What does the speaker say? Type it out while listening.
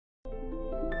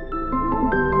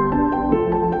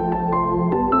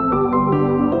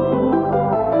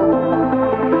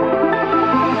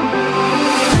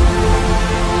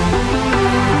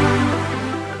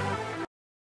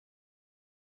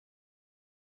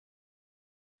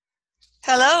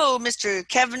Hello, Mr.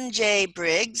 Kevin J.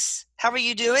 Briggs. How are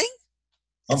you doing?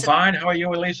 I'm It's a fine. How are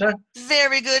you, Elisa?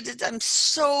 very good. I'm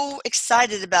so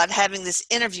excited about having this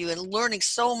interview and learning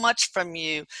so much from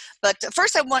you. But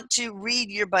first, I want to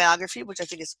read your biography, which I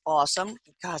think is awesome.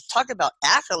 God, talk about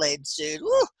accolades, dude.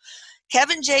 Woo.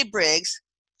 Kevin J. Briggs,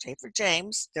 J for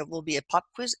James, there will be a pop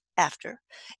quiz after,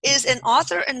 is an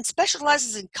author and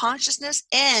specializes in consciousness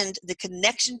and the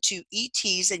connection to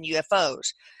ETs and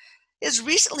UFOs. His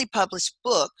recently published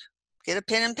book, get a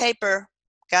pen and paper,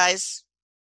 guys,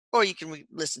 or you can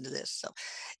listen to this. So,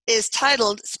 is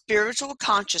titled Spiritual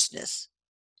Consciousness,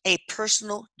 A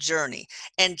Personal Journey.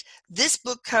 And this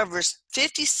book covers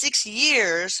 56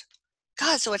 years.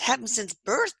 God, so it happened since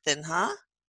birth then, huh?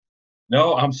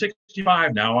 No, I'm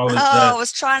 65 now. I was. Oh, I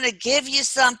was trying to give you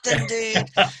something, dude.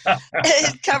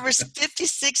 It covers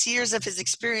 56 years of his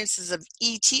experiences of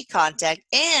ET contact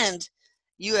and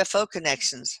UFO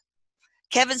connections.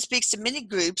 Kevin speaks to many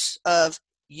groups of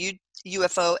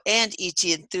UFO and ET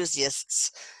enthusiasts.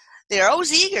 They are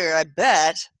always eager, I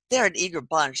bet. They're an eager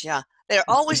bunch, yeah. They're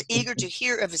always eager to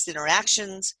hear of his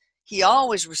interactions. He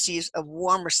always receives a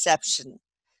warm reception.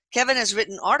 Kevin has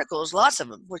written articles, lots of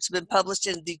them, which have been published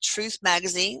in The Truth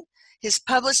magazine. His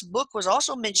published book was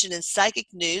also mentioned in Psychic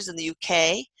News in the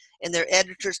UK in their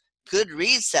editor's Good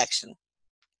Read section.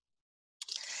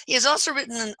 He has also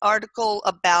written an article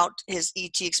about his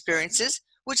ET experiences,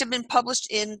 which have been published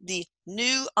in the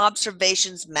New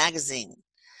Observations magazine.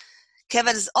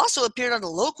 Kevin has also appeared on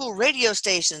local radio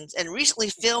stations and recently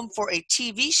filmed for a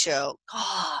TV show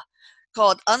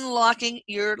called Unlocking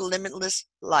Your Limitless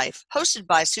Life, hosted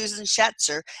by Susan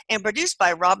Shatzer and produced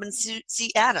by Robin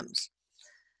C. Adams.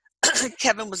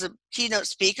 Kevin was a keynote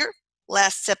speaker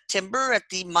last September at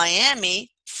the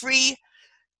Miami Free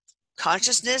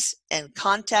Consciousness and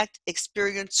Contact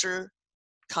Experiencer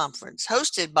Conference,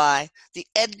 hosted by the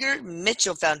Edgar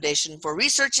Mitchell Foundation for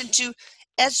Research into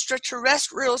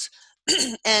Extraterrestrials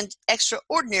and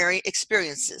Extraordinary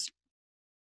Experiences.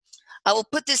 I will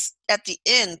put this at the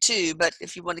end too, but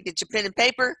if you want to get your pen and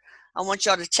paper, I want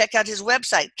y'all to check out his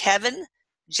website,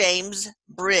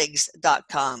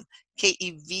 kevinjamesbriggs.com.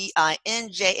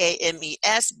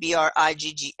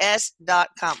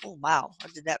 KevinJamesBriggs.com. Oh, wow. I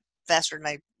did that faster than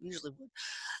I usually would.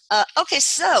 Okay,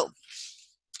 so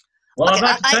Well, okay, I'd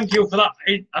like to thank you for that.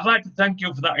 I'd like to thank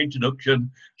you for that introduction.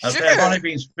 As I say, I've sure. only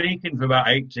been speaking for about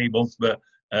 18 months, but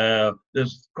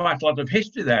there's quite a lot of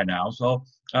history there now. So,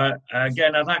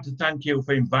 again, I'd like to thank you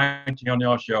for inviting me on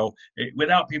your show.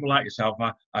 Without people like yourself,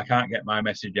 I can't get my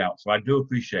message out. So I do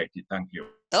appreciate it. Thank you.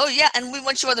 Oh yeah, and we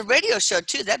want you on the radio show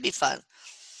too. That'd be fun.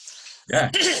 Yeah.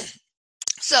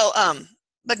 So,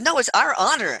 but no, it's our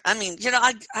honor. I mean,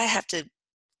 I have to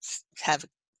have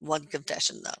one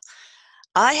confession though.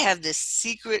 I have this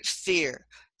secret fear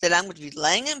that I'm going to be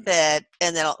laying in bed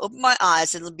and then I'll open my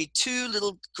eyes and there'll be two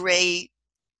little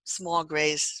small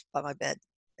grays by my bed.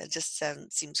 It just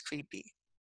seems creepy.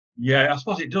 Yeah, I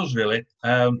suppose it does really.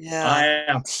 Yeah. I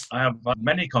have had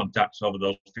many contacts over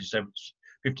those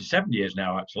 57 years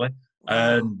now, actually,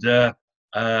 Wow.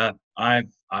 and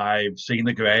I've seen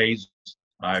the Greys.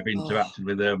 I've Oh, interacted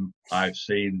with them. I've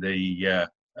seen the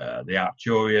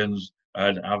Arcturians,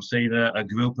 and I've seen a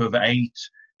group of 8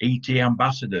 ET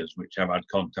ambassadors, which I've had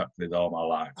contact with all my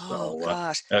life. oh So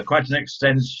gosh. quite an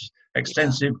Yeah.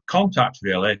 extensive contact,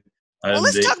 really. Well, And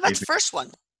let's talk about if the first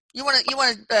one. You want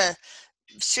to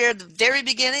share the very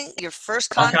beginning, your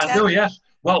first I can do, contact? yes.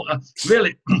 Well,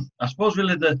 really, I suppose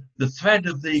really the thread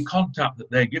of the contact that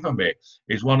they're given me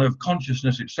is one of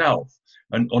consciousness itself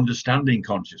and understanding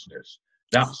consciousness. Oh,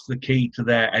 That's the key to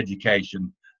their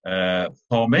education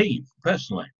for me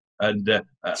personally. And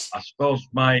I suppose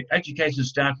my education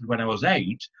started when I was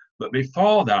 8, but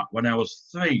before that, when I was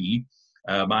 3,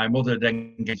 my mother had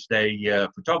engaged a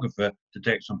photographer to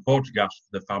take some photographs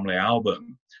for the family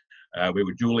album. We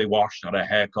were duly washed, had a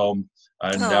hair comb,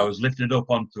 and I oh, was lifted up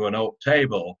onto an oak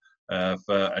table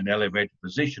for an elevated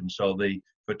position so the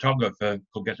photographer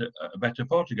could get a better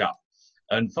photograph.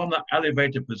 And from that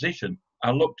elevated position,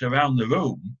 I looked around the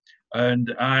room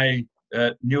and I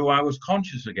knew I was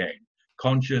conscious again,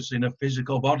 conscious in a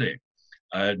physical body.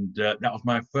 And that was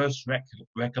my first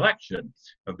recollection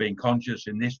of being conscious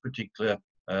in this particular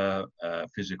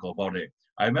physical body.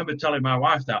 I remember telling my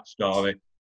wife that story,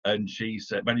 and she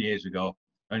said many years ago,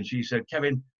 and she said,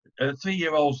 Kevin,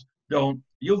 3-year-olds don't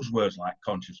use words like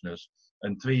consciousness,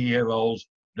 and 3-year-olds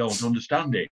don't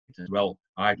understand it as well.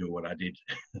 I do what I did.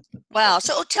 wow.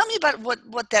 So tell me about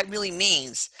what that really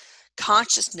means.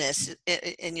 Consciousness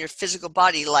in your physical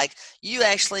body. Like you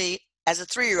actually, as a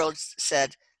 3-year-old,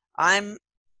 said, "I'm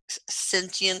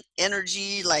sentient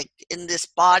energy, like in this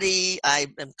body. I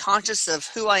am conscious of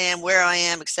who I am, where I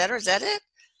am, etc. Is that it?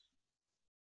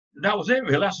 That was it,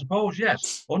 really, I suppose,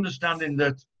 yes. Understanding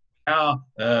that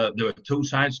there are two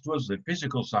sides to us, the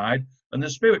physical side and the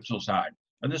spiritual side.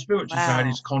 And the spiritual side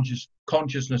Wow. is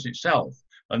consciousness itself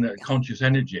and the conscious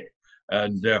energy.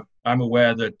 And I'm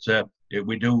aware that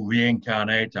we do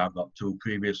reincarnate. I've got 2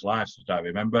 previous lives that I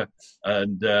remember,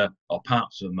 and or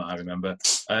parts of them I remember.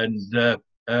 And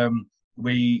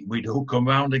we do come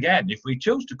round again if we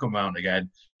choose to come round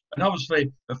again. And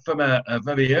obviously, from a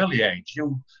very early age,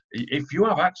 if you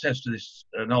have access to this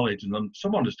knowledge and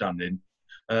some understanding,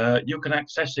 you can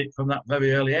access it from that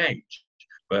very early age.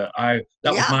 But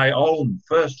that was my own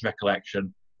first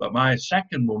recollection. But my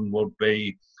second one would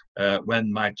be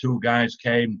when my 2 guys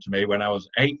came to me when I was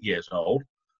 8 years old.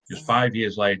 Just 5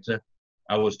 years later,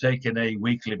 I was taking a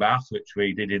weekly bath, which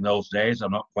we did in those days.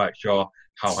 I'm not quite sure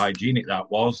how hygienic that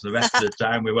was. The rest of the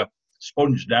time we were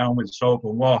sponged down with soap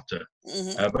and water.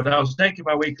 But I was taking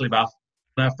my weekly bath,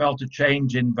 and I felt a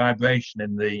change in vibration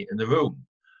in the room,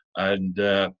 and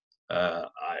a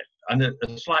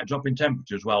slight drop in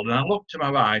temperature as well. And I looked to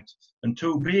my right, and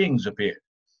 2 beings appeared.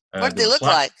 What did they look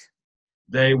like?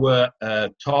 They were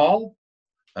tall,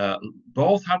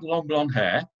 both had long blonde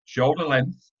hair, shoulder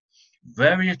length,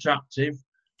 very attractive,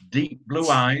 deep blue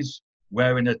eyes,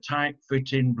 wearing a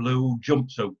tight-fitting blue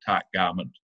jumpsuit type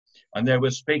garment. And they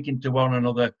were speaking to one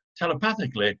another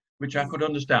telepathically, which I could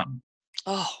understand.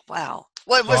 Oh, wow.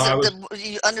 What was it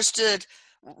you understood?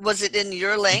 Was it in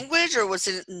your language, or was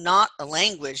it not a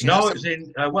language? No, it's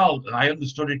in, I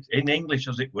understood it in English,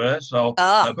 as it were. So,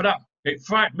 but it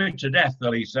frightened me to death,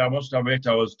 Elisa. I must admit,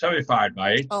 I was terrified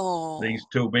by it, these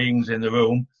 2 beings in the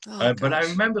room. But I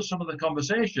remember some of the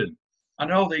conversation. I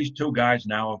know these 2 guys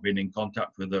now. I've been in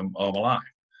contact with them all my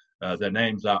life. Their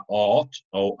names are Ort,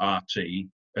 O-R-T,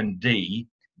 and D,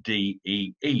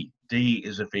 D-E-E. D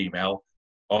is a female,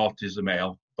 Ort is a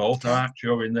male. Both are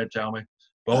Arcturian, they tell me.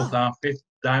 Both are 5th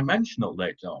dimensional,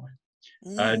 they tell me.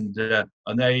 And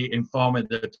they inform me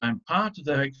that I'm part of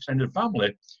their extended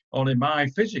family, only my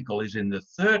physical is in the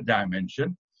 3rd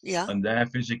dimension, and their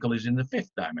physical is in the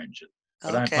 5th dimension.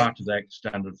 But I'm part of their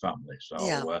extended family.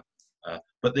 So,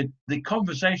 but the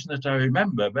conversation that I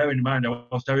remember, bearing in mind I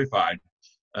was terrified,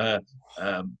 the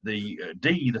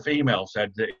female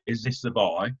said, "Is this the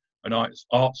boy?" And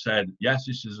Art said, "Yes,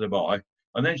 this is the boy."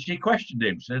 And then she questioned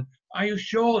him, said, "Are you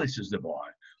sure this is the boy?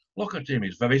 Look at him,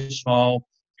 he's very small,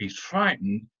 he's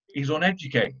frightened, he's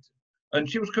uneducated." And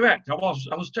she was correct. I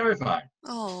was terrified.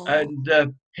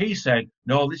 And he said,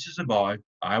 "No, this is the boy.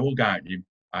 I will guide him.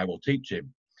 I will teach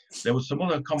him." There was some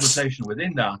other conversation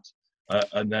within that,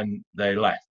 and then they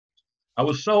left. I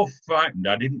was so frightened,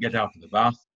 I didn't get out of the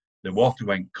bath. The water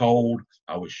went cold.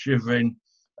 I was shivering.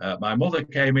 My mother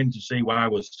came in to see why I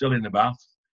was still in the bath,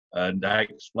 and I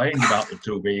explained about the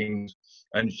 2 beings,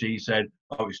 and she said,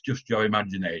 "Oh, it's just your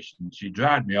imagination." She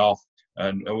dried me off,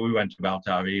 and we went about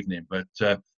our evening. But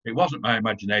it wasn't my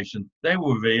imagination. They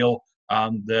were real,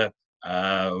 and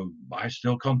I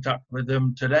still contact with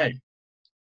them today.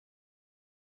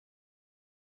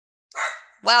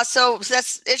 Wow, so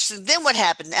that's interesting. Then what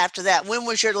happened after that? When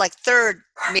was your 3rd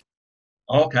meeting?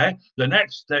 Okay, the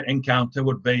next encounter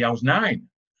would be I was 9,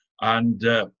 and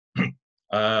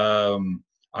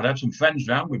I'd had some friends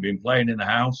round. We'd been playing in the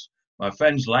house. My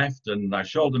friends left, and I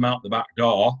showed them out the back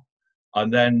door,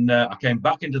 and then I came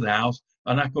back into the house,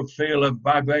 and I could feel a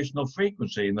vibrational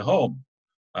frequency in the home,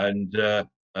 and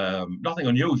nothing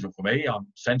unusual for me. I'm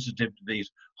sensitive to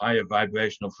these higher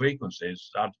vibrational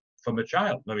frequencies from a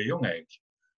child, very young age.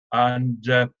 And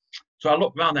so I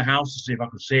looked around the house to see if I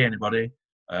could see anybody.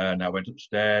 And I went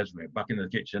upstairs, went back into the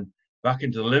kitchen, back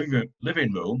into the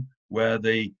living room, where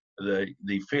the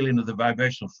feeling of the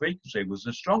vibrational frequency was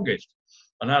the strongest.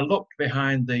 And I looked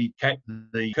behind the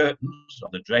curtains, or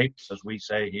the drapes, as we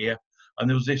say here, and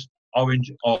there was this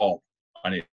orange orb,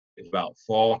 and it was about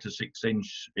 4 to 6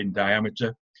 inches in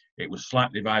diameter. It was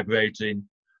slightly vibrating.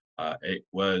 It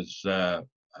was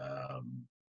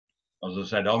as I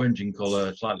said, orange in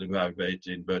colour, slightly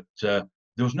vibrating, but there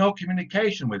was no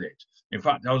communication with it. In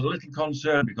fact, I was a little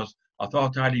concerned because I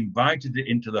thought I'd invited it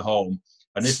into the home,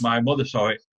 and if my mother saw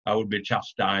it, I would be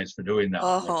chastised for doing that.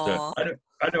 But,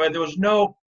 anyway, there was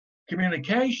no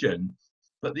communication,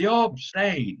 but the orb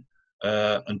stayed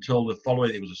until the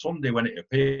following, it was a Sunday when it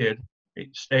appeared,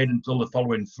 it stayed until the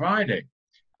following Friday.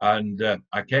 And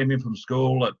I came in from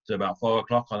school at about 4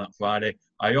 o'clock on that Friday.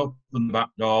 I opened the back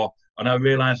door, and I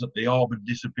realised that the orb had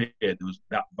disappeared. There was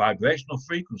that vibrational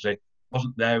frequency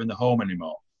wasn't there in the home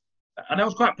anymore. And I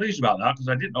was quite pleased about that, because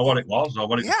I didn't know what it was or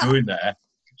what it was doing there.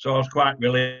 So I was quite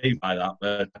relieved by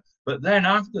that. But then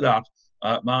after that,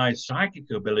 my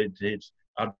psychic abilities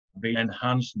had been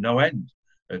enhanced no end,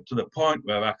 to the point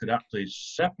where I could actually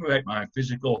separate my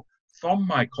physical from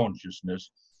my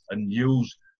consciousness and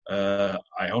use,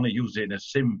 I only used it in a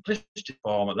simplistic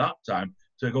form at that time,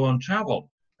 to go and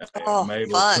travel. I'm Oh,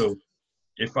 able fun. to,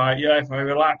 if I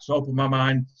relax, open my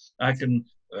mind, I can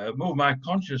move my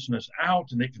consciousness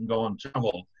out and it can go and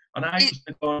travel. And I used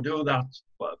to go and do that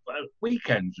for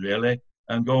weekends, really,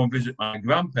 and go and visit my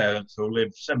grandparents who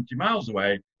lived 70 miles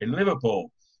away in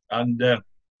Liverpool. And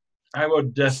I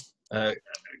would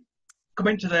come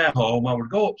into their home. I would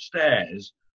go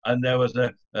upstairs, and there was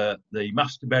the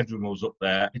master bedroom was up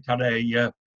there. It had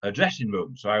a dressing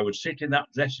room, so I would sit in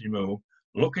that dressing room,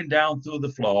 looking down through the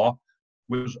floor,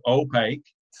 which was opaque,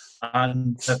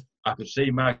 and I could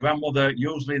see my grandmother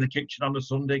usually in the kitchen on a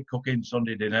Sunday cooking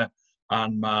Sunday dinner,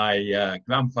 and my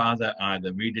grandfather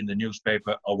either reading the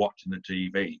newspaper or watching the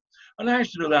TV. And I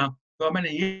used to do that for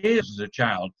many years as a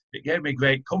child. It gave me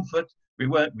great comfort.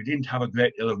 We didn't have a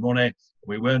great deal of money.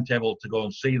 We weren't able to go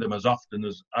and see them as often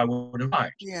as I would have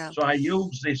liked. Yeah. So I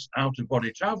used this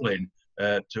out-of-body traveling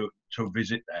to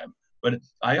visit them. But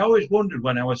I always wondered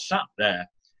when I was sat there,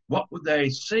 what would they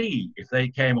see if they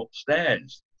came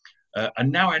upstairs?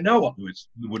 And now I know what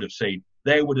they would have seen.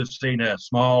 They would have seen a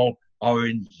small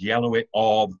orange, yellowy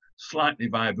orb, slightly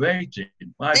vibrating,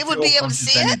 like They would pure be able to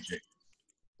conscious see it? energy.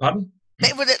 Pardon?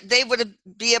 They would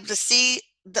be able to see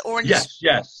the orange.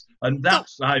 Yes. And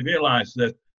that's, I realized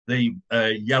that the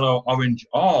yellow-orange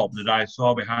orb that I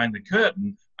saw behind the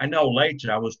curtain, I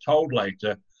was told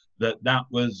later, that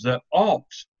was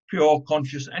orbs, pure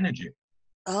conscious energy.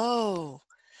 Oh,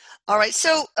 all right.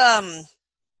 So,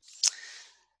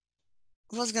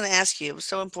 what was going to ask you? It was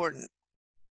so important.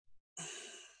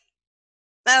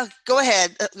 Now, go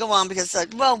ahead. Go on, because,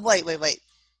 well, wait.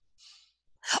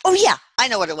 Oh, yeah, I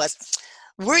know what it was.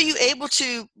 Were you able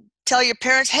to tell your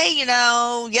parents, hey,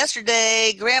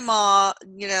 yesterday grandma,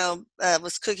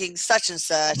 was cooking such and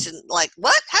such, and like,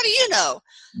 what? How do you know?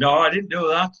 No, I didn't do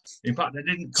that. In fact, I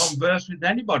didn't converse with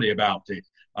anybody about it.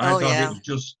 I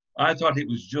thought it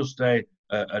was just a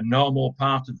normal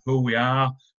part of who we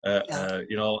are.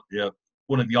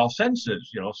 One of your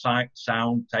senses, sight,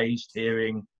 sound, taste,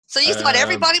 hearing. So you thought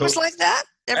everybody was like that?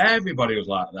 Everybody was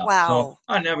like that. Wow. So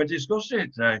I never discussed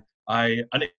it. And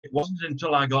it wasn't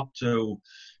until I got to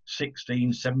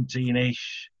 16,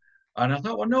 17-ish, and I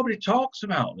thought, well, nobody talks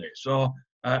about this, so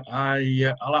I'll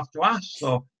have to ask.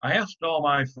 So I asked all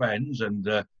my friends, and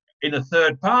in a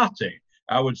third party,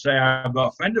 I would say I've got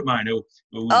a friend of mine who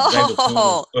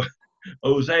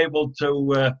was able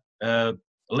to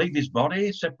leave his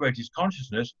body, separate his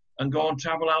consciousness, and go and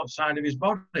travel outside of his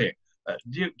body.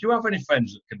 Do you have any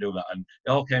friends that can do that? And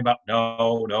they all came back,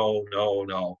 no.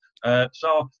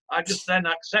 So I just then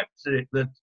accepted it that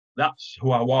that's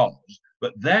who I was.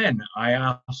 But then I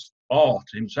asked Ort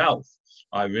himself.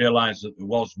 I realized that there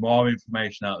was more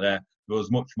information out there. There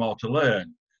was much more to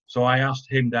learn. So I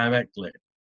asked him directly.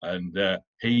 And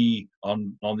he,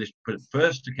 on this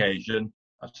first occasion,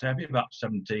 I'd say maybe about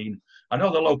 17. I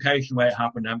know the location where it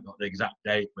happened. I haven't got the exact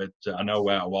date, but I know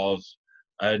where I was.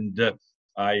 And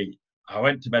I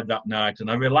went to bed that night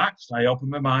and I relaxed. I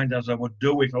opened my mind as I would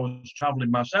do if I was traveling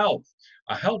myself.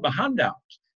 I held my hand out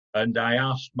and I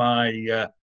asked my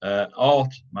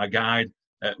Ort, my guide,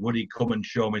 would he come and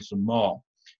show me some more?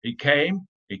 He came,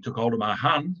 he took hold of my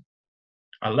hand.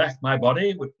 I left my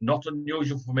body, not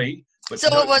unusual for me. But so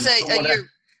it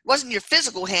wasn't your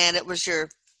physical hand, it was your...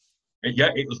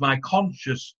 Yeah, it was my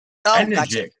conscious energy.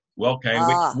 Gotcha. Well, okay,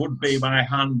 which would be my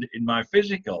hand in my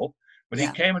physical. But he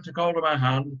came and took hold of my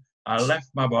hand. I left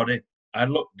my body. I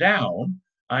looked down.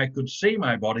 I could see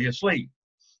my body asleep.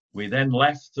 We then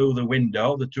left through the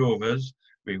window, the two of us.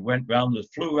 We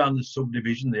flew around the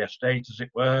subdivision, the estate as it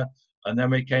were, and then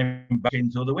we came back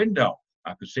into the window.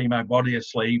 I could see my body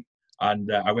asleep,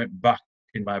 and I went back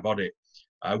in my body.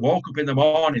 I woke up in the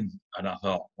morning, and I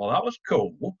thought, well, that was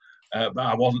cool, but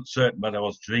I wasn't certain whether I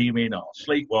was dreaming or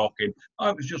sleepwalking.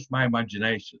 It was just my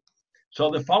imagination. So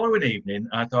the following evening,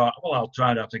 I thought, well, I'll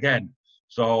try that again.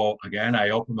 So again, I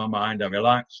opened my mind, I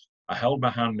relaxed, I held my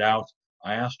hand out,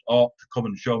 I asked Ort to come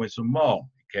and show me some more.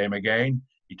 He came again,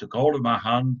 he took hold of my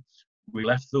hand, we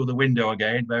left through the window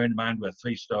again, bearing in mind we're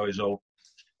 3 stories up,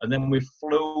 and then we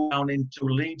flew down into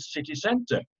Leeds city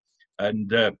centre.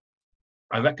 And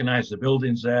I recognised the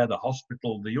buildings there, the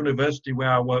hospital, the university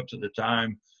where I worked at the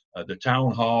time, the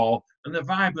town hall, and the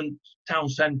vibrant town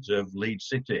centre of Leeds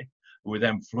city. We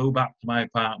then flew back to my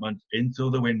apartment, in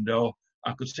through the window.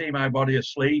 I could see my body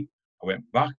asleep. I went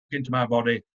back into my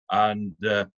body, and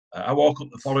I woke up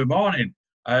the following morning.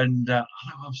 And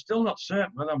I'm still not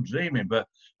certain whether I'm dreaming, but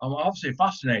I'm obviously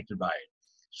fascinated by it.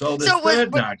 So the So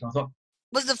third night, I thought,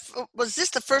 was this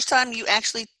the first time you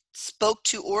actually spoke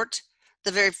to Ort?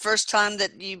 The very first time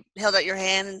that you held out your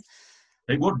hand?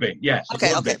 it would be, yes, it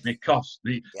Okay, would okay. be, because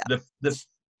Yeah. the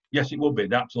yes, it would be.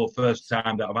 That's the first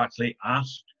time that I've actually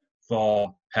asked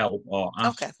for help or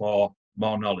asked Okay. for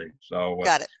more knowledge. So,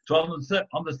 Got it. so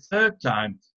on the third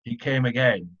time he came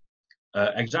again,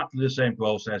 exactly the same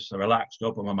process. I relaxed,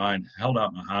 opened my mind, held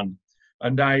out my hand,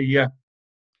 and I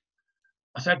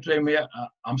said to him, yeah,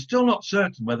 I'm still not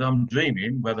certain whether I'm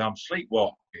dreaming, whether I'm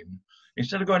sleepwalking.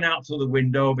 Instead of going out through the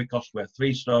window, because we're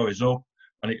 3 stories up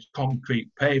and it's concrete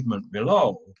pavement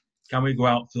below, can we go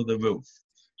out through the roof?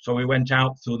 So we went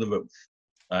out through the roof.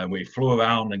 We flew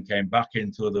around and came back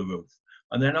in through the roof.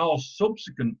 And then all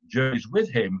subsequent journeys with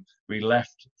him, we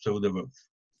left through the roof.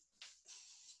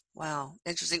 Wow,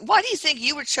 interesting. Why do you think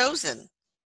you were chosen?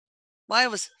 Why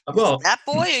was Well, that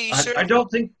boy? Are you sure? I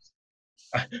don't think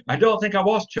I don't think I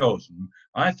was chosen.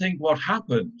 I think what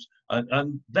happened,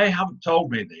 and they haven't told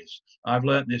me this. I've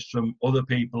learnt this from other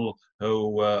people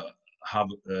who have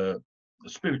a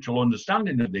spiritual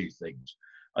understanding of these things,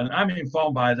 and I'm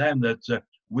informed by them that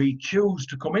we choose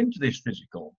to come into this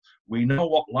physical. We know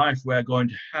what life we're going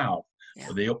to have,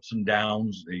 Yeah, the ups and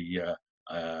downs,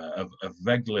 of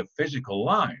regular physical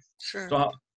life. sure.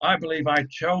 So I believe I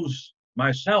chose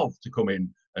myself to come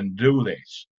in and do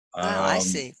this. Wow, I Um,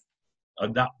 see.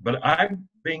 but I've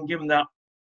been given that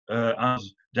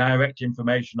as direct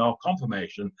information or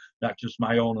confirmation. That's just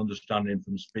my own understanding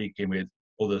from speaking with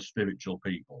other spiritual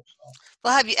people. So.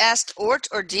 Well, have you asked Ort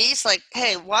or Dees, like,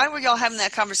 hey, why were y'all having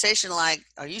that conversation? Like,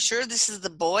 are you sure this is the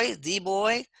boy, the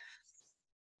boy?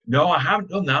 No, I haven't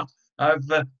done that. I've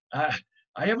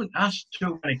I haven't asked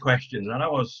too many questions. And I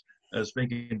was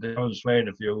speaking to Helen Swain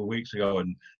a few weeks ago,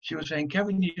 and she was saying,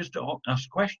 Kevin, you just don't ask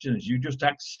questions. You just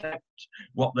accept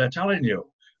what they're telling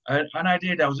you. And I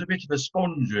did. I was a bit of a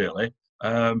sponge, really.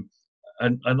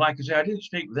 And like I say, I didn't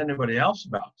speak with anybody else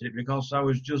about it because I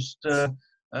was just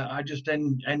I just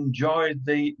enjoyed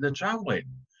the traveling.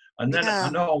 And then I Yeah.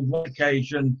 know on one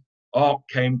occasion, Art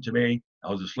came to me. I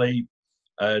was asleep,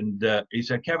 and he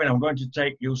said, Kevin, I'm going to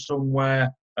take you somewhere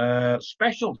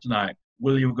special tonight.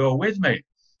 Will you go with me?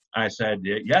 I said,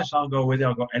 yes, I'll go with you.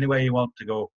 I'll go anywhere you want to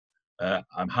go.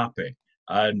 I'm happy.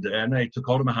 And he took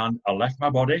hold of my hand. I left my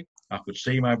body. I could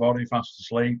see my body fast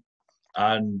asleep.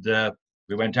 And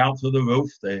we went out through the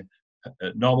roof, the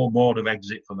normal mode of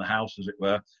exit from the house, as it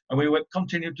were. And we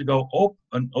continued to go up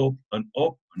and up and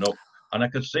up and up. And I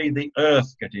could see the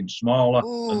earth getting smaller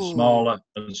and Ooh, smaller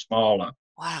and smaller.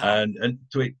 wow. And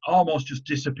so it almost just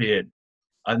disappeared.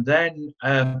 And then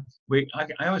I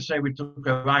always say we took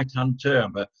a right-hand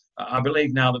turn, but I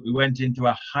believe now that we went into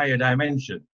a higher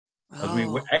dimension. As we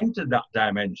Oh, entered that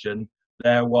dimension,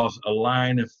 there was a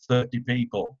line of 30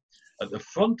 people. At the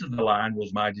front of the line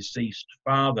was my deceased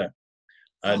father,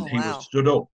 and oh, he was wow. stood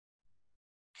up.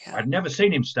 Yeah. I'd never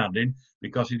seen him standing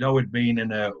because he'd always been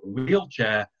in a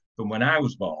wheelchair from when I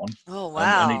was born, Oh,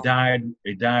 and he wow. died.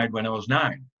 He died when I was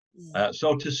 9. Mm.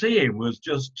 So to see him was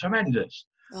just tremendous.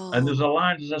 And Oh, there's a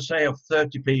line, as I say, of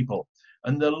 30 people,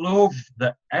 and the love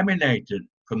that emanated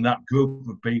from that group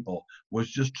of people was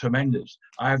just tremendous.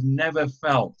 I've never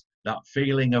felt that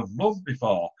feeling of love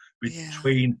before yeah.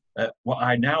 between what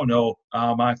I now know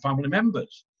are my family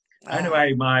members. Wow.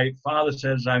 Anyway, my father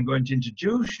says, I'm going to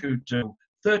introduce you to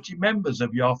 30 members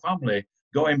of your family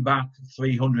going back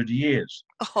 300 years.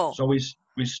 Oh, So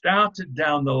we started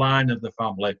down the line of the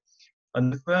family,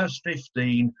 and the first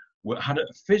 15 had a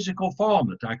physical form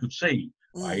that I could see.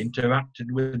 I mm.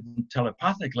 interacted with them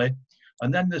telepathically.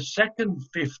 And then the second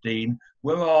 15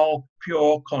 were all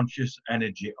pure conscious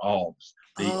energy orbs,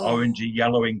 the Oh, orangey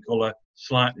yellow in color,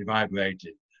 slightly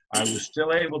vibrated. I was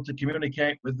still able to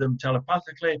communicate with them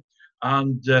telepathically,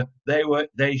 and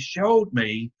they showed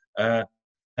me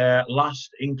their last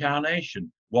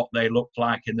incarnation, what they looked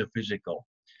like in the physical.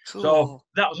 So cool.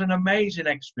 that was an amazing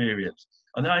experience.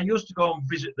 And then I used to go and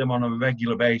visit them on a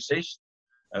regular basis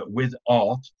with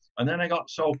Art. And then I got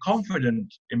so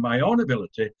confident in my own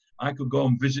ability, I could go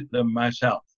and visit them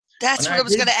myself. That's And what I I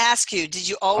was going did. to ask you. Did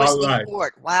you always All need right.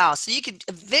 Ort? Wow. So you could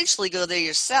eventually go there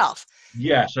yourself.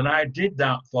 Yes. And I did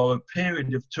that for a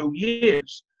period of 2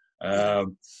 years. Yeah.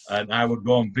 Um, and I would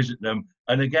go and visit them.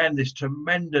 And again, this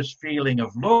tremendous feeling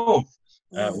of love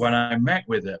when Mm. I met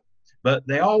with them. But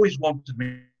they always wanted me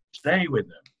to stay with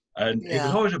them. And it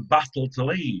was Yeah. always a battle to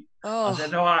leave. I Oh,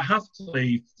 said, no, I have to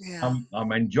leave. yeah.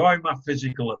 I'm enjoying my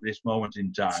physical at this moment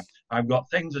in time. I've got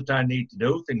things that I need to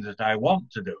do, things that I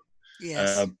want to do.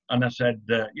 Yes. And I said,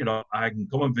 I can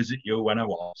come and visit you when I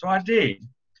want. So I did.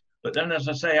 But then, as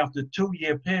I say, after a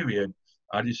 2-year period,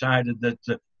 I decided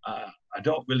that I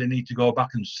don't really need to go back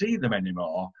and see them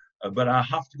anymore, but I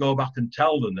have to go back and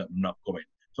tell them that I'm not coming.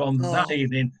 So on that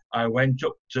evening, I went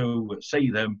up to see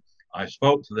them. I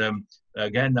spoke to them.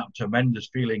 Again, that tremendous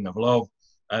feeling of love.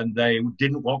 And they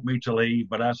didn't want me to leave.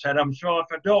 But I said, I'm sure if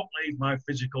I don't leave, my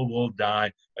physical will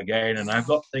die again. And I've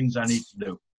got things I need to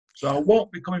do. So I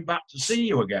won't be coming back to see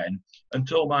you again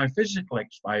until my physical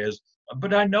expires.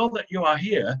 But I know that you are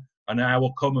here, and I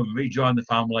will come and rejoin the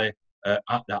family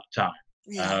at that time.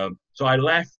 Yeah. So I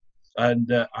left,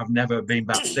 and I've never been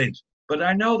back since. But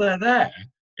I know they're there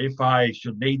if I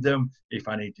should need them, if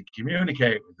I need to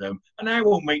communicate with them, and I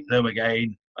will meet them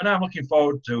again. And I'm looking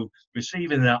forward to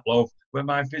receiving that love when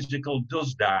my physical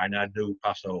does die and I do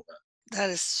pass over. That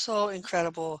is so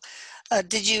incredible.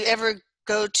 Did you ever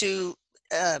go to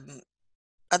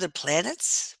other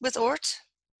planets with Ort?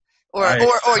 Or I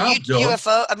have done.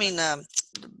 UFO, I mean,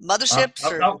 motherships?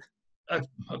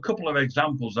 A couple of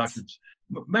examples I could.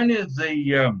 Many of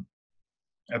the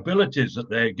abilities that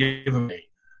they're giving me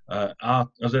are,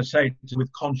 as I say,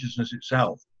 with consciousness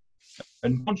itself.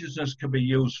 And consciousness can be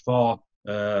used for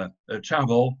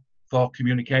travel, for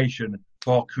communication,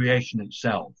 for creation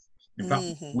itself. In fact,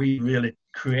 we really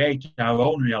create our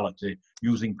own reality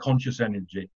using conscious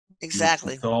energy,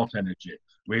 exactly, using thought energy.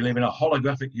 We live in a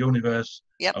holographic universe,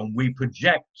 and we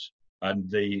project,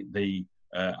 and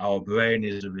our brain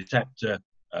is a receptor,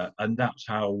 and that's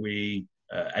how we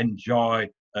enjoy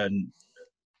and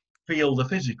feel the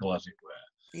physical, as it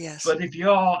were. Yes. But if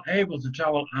you're able to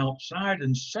travel outside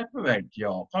and separate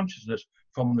your consciousness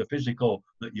from the physical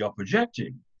that you're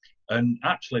projecting, and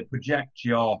actually project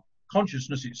your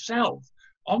consciousness itself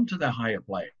onto the higher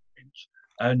planes,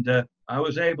 and I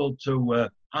was able to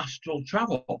astral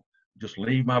travel, just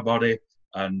leave my body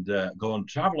and go and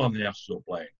travel on the astral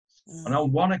plane. And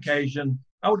on one occasion,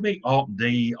 I would meet Orton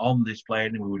D on this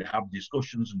plane, and we would have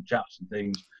discussions and chats and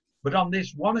things. But on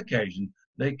this one occasion,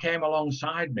 they came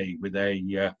alongside me with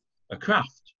a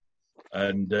craft,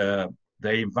 and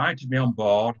they invited me on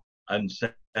board and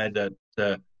said that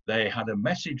they had a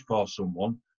message for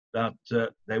someone that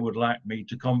they would like me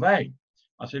to convey.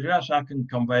 I said, yes, I can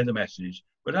convey the message.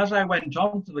 But as I went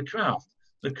on to the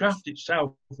craft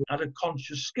itself had a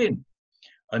conscious skin.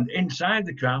 And inside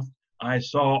the craft, I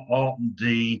saw Orton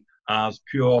D as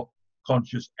pure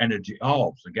conscious energy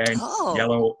orbs. Again,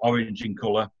 yellow, orange in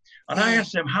colour. And I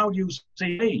asked them, how do you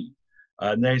see me?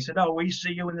 And they said, oh, we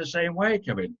see you in the same way,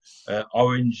 Kevin.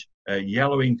 Orange,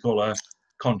 yellow in colour,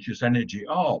 conscious energy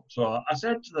orb. So I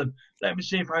said to them, let me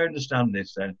see if I understand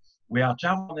this then. We are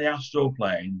traveling on the astral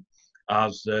plane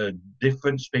as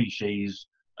different species,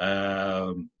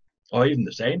 or even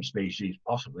the same species,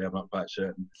 possibly, I'm not quite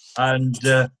certain, and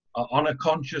on a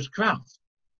conscious craft.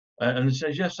 And they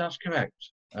said, yes, that's correct.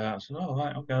 I said, oh,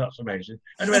 right, okay, that's amazing.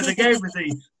 Anyway, they gave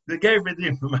me the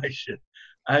information,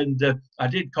 and I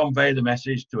did convey the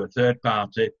message to a third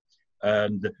party.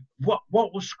 And what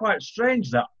was quite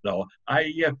strange that though,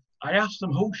 I asked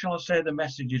them, who shall I say the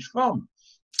message is from?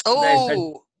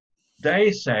 Oh,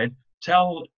 they said,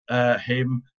 tell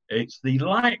him it's the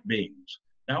light beings.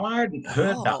 Now I hadn't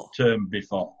heard that term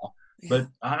before, but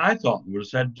I thought they would have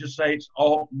said, just say it's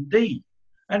Orton D.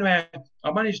 Anyway,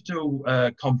 I managed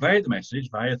to convey the message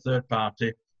via a third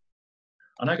party,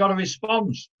 and I got a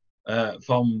response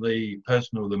from the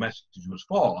person who the message was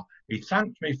for. He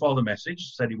thanked me for the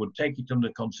message, said he would take it under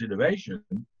consideration,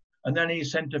 and then he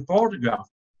sent a photograph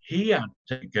he had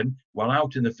taken while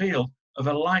out in the field of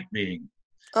a light being.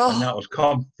 And that was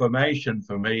confirmation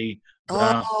for me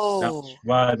that that's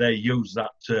why they use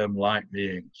that term light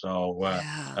being. So,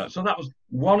 so that was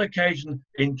one occasion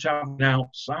in traveling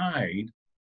outside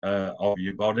of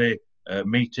your body,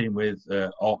 meeting with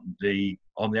Orton D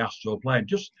on the astral plane,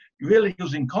 just really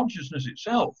using consciousness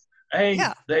itself. They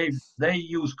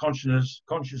use consciousness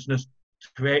to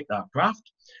create that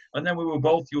craft, and then we were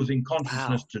both using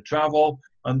consciousness to travel,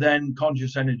 and then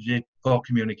conscious energy for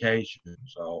communication.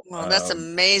 So, well, that's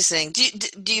amazing.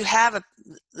 Do you have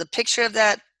the picture of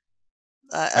that?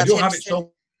 I do have it.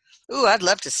 So, I'd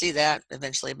love to see that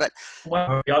eventually. But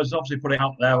well, I was obviously put it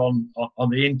out there on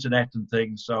the internet and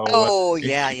things. So,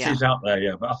 it is out there.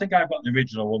 Yeah, but I think I've got the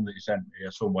original one that you sent me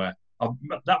here somewhere. I've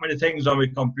that many things on my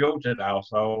computer now.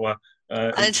 So,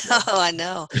 I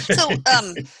know. So,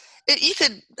 you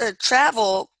could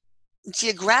travel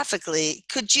geographically.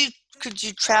 Could you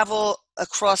travel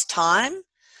across time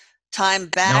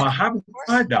back? No, I haven't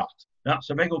tried that. That's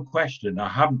a big good question. I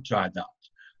haven't tried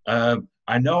that.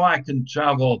 I know I can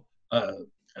travel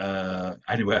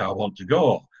anywhere I want to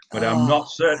go, but I'm not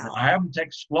certain. I haven't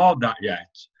explored that yet.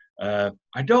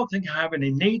 I don't think I have any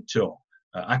need to.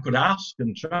 I could ask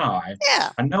and try. Yeah.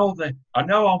 I know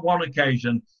on one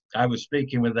occasion I was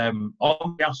speaking with them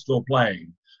on the astral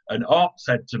plane, and Art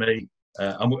said to me,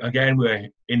 and again we're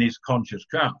in his conscious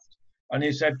craft, and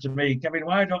he said to me, Kevin,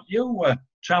 why don't you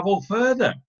travel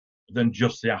further than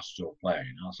just the astral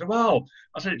plane? I said, well,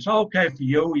 it's okay for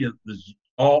you. There's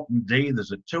Art and Dee, there's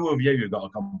the two of you, you've got a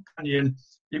companion,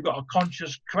 you've got a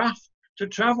conscious craft to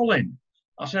travel in.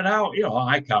 I said, how,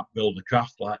 I can't build a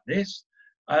craft like this.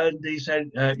 And he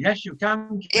said, yes, you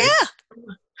can. Yeah.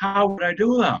 How would I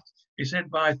do that? He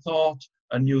said, by thought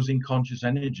and using conscious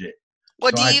energy.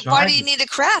 Well, why do you need a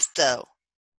craft, though?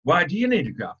 Why do you need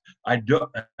a craft?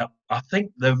 I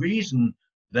think the reason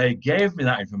they gave me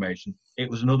that information, it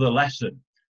was another lesson.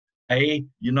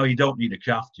 You don't need a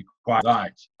craft, you're quite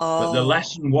right. Oh. But the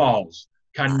lesson was,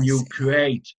 can you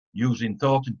create, using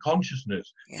thought and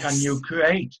consciousness, can you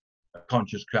create a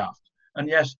conscious craft? And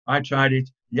yes, I tried it.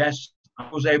 Yes, I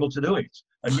was able to do it.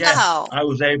 And yes, I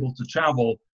was able to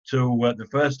travel to, the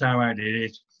first time I did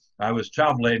it, I was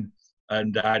traveling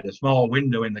and I had a small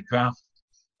window in the craft,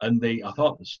 and I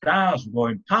thought the stars were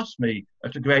going past me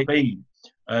at a great speed.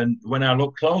 And when I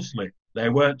looked closely, they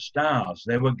weren't stars,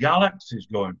 they were galaxies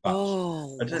going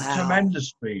past at a tremendous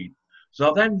speed.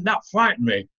 So then that frightened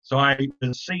me. So I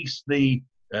ceased the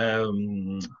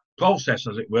process,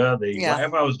 as it were,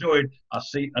 whatever I was doing,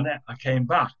 and then I came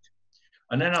back.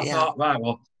 And then I thought, right,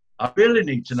 well, I really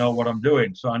need to know what I'm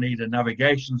doing. So I need a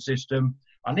navigation system.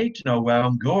 I need to know where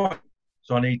I'm going.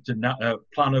 So I need to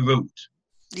plan a route.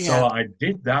 Yeah. So I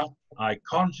did that. I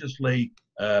consciously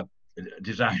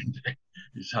designed,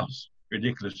 it sounds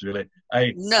ridiculous, really,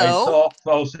 a thought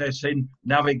processing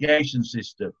navigation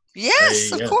system.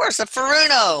 Yes, of course, a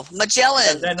Furuno,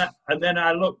 Magellan. And then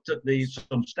I looked at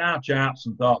some star charts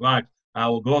and thought, right, I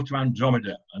will go to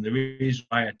Andromeda. And the reason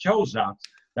why I chose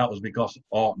that was because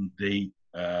Orton D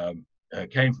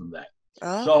came from there.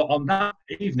 Oh. So on that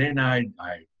evening, I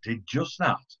did just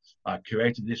that. I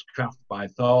created this craft by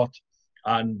thought,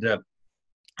 and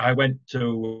I went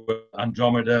to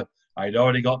Andromeda. I'd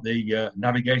already got the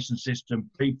navigation system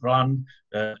pre-planned,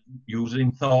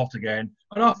 using thought again,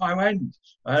 and off I went.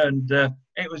 And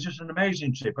it was just an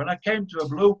amazing trip. And I came to a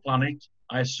blue planet.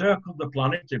 I circled the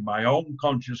planet in my own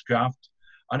conscious craft,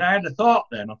 and I had a thought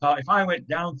then. I thought, if I went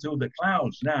down through the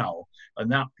clouds now,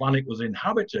 and that planet was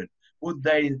inhabited, would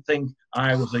they think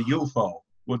I was a UFO?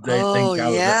 Would they think I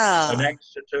was an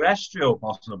extraterrestrial,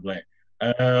 possibly?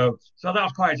 So that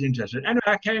was quite interesting. Anyway,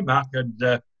 I came back, and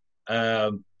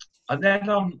then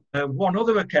on one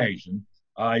other occasion,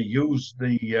 I used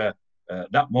that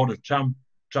mode of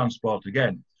transport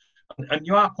again. And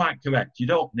you are quite correct. You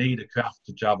don't need a craft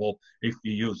to travel if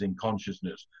you're using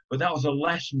consciousness. But that was a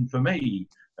lesson for me,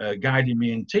 guiding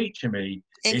me and teaching me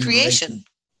in creation.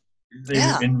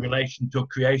 In relation to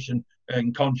creation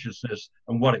and consciousness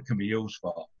and what it can be used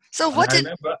for. So I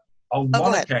remember on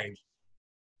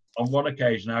one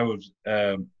occasion I was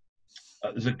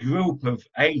there's a group of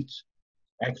 8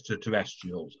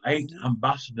 extraterrestrials, 8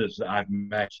 ambassadors that I've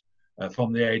met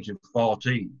from the age of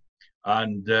 14,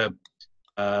 and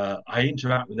I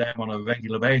interact with them on a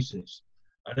regular basis.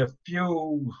 And a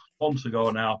few months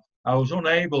ago now, I was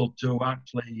unable to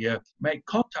actually make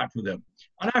contact with them,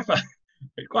 and I felt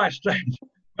it's quite strange,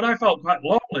 but I felt quite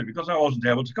lonely because I wasn't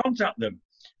able to contact them.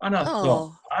 And I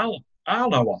thought, I'll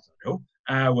know what to do.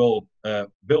 I will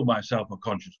build myself a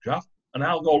conscious craft, and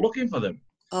I'll go looking for them.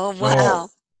 Oh, wow.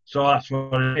 So that's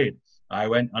what I did. I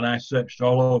went and I searched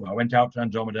all over. I went out to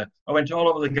Andromeda. I went all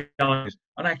over the galaxies,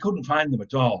 and I couldn't find them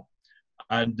at all.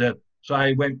 And so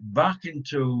I went back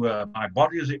into my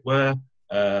body, as it were,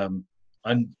 and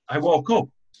I woke up.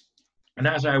 And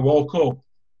as I woke up,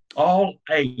 all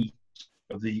 8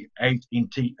 of the 8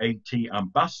 ET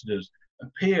ambassadors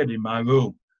appeared in my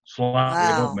room,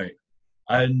 slightly above me.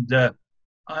 And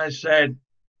I said,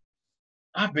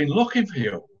 I've been looking for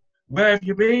you. Where have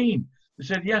you been? They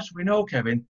said, yes, we know,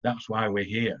 Kevin. That's why we're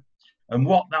here. And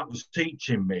what that was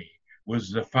teaching me was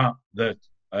the fact that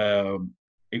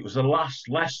it was the last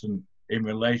lesson in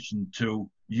relation to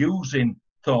using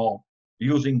thought,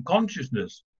 using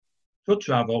consciousness to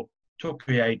travel, to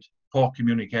create, for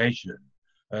communication.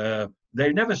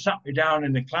 They never sat me down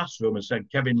in the classroom and said,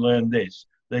 Kevin, learn this.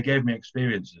 They gave me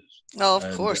experiences. Oh,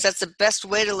 of course. That's the best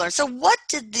way to learn. So what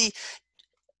did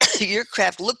your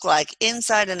craft look like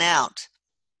inside and out?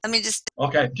 I mean, just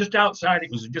outside,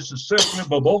 it was just a circular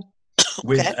bubble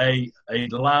with a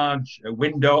large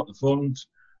window at the front,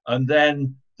 and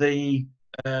then the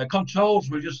controls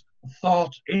were just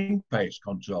thought interface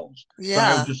controls. Yeah. So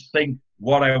I would just think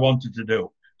what I wanted to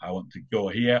do. I want to go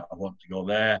here, I want to go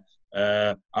there,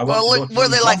 I went Well, to go to were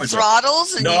they like Andromeda.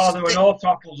 throttles? And you No, just there were no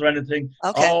throttles or anything.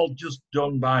 okay. All just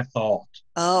done by thought.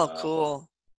 Oh, cool.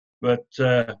 But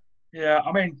yeah,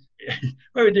 I mean,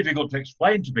 very difficult to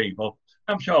explain to people.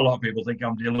 I'm sure a lot of people think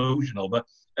I'm delusional, but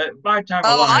my time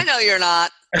of Oh, I life, know you're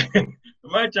not.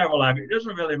 my time of life, it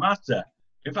doesn't really matter.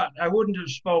 In fact, I wouldn't have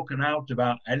spoken out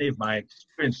about any of my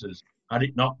experiences had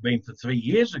it not been for 3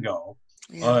 years ago.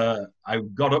 Yeah. I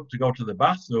got up to go to the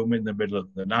bathroom in the middle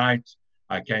of the night.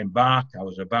 I came back. I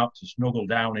was about to snuggle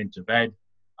down into bed,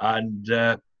 and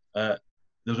there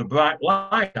was a bright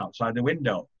light outside the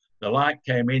window. The light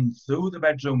came in through the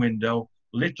bedroom window,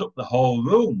 lit up the whole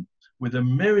room with a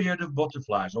myriad of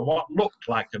butterflies, or what looked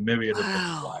like a myriad of Wow.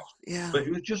 butterflies. Yeah. But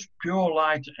it was just pure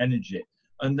light energy.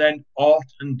 And then Ort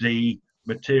and Dee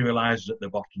materialized at the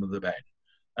bottom of the bed.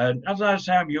 And as I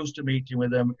say, I'm used to meeting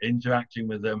with them, interacting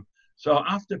with them. So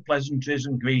after pleasantries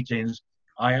and greetings,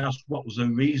 I asked what was the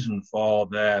reason for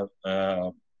their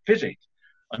visit.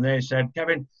 And they said,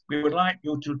 Kevin, we would like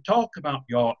you to talk about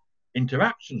your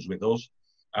interactions with us,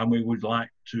 and we would like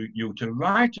you to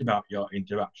write about your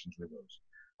interactions with us.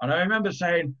 And I remember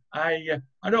saying, I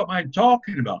don't mind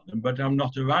talking about them, but I'm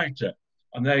not a writer.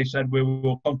 And they said, we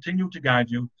will continue to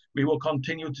guide you, we will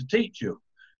continue to teach you,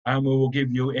 and we will give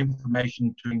you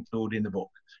information to include in the book.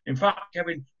 In fact,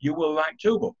 Kevin, you will write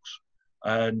 2 books.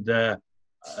 And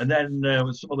then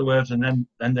with some other words, and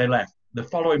then they left. The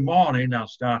following morning, I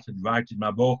started writing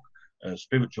my book,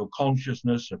 Spiritual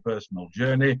Consciousness, A Personal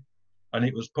Journey, and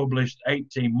it was published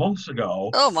 18 months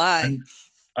ago. Oh my.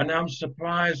 And I'm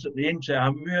surprised at the interest.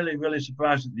 I'm really, really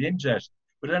surprised at the interest.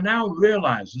 But I now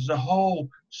realize there's a whole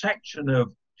section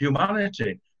of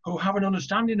humanity who have an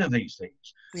understanding of these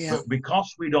things. Yeah. But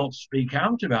because we don't speak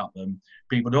out about them,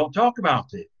 people don't talk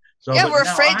about it. So, Yeah, but we're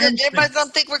now afraid that everybody's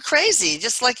gonna think we're crazy,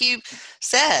 just like you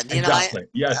said. Exactly.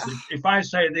 Yes. If I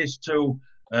say this to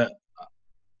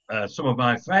some of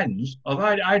my friends, although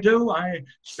I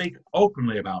speak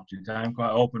openly about it. I'm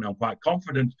quite open. I'm quite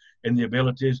confident in the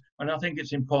abilities, and I think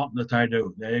it's important that I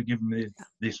do. They've given me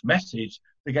this message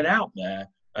to get out there,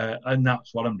 and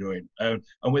that's what I'm doing. And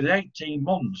with 18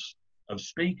 months of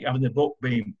having the book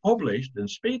being published and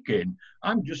speaking,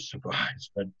 I'm just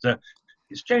surprised. But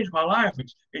it's changed my life.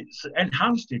 It's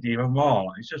enhanced it even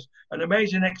more. It's just an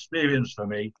amazing experience for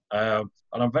me, and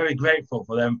I'm very grateful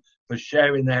for them for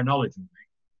sharing their knowledge with me.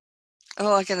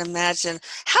 Oh, I can imagine.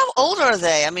 How old are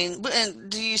they? I mean,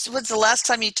 when's the last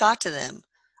time you talked to them?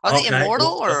 Are they Okay.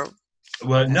 immortal or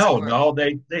Well, as it no, were? no.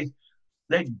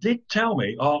 They did tell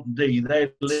me, oh, they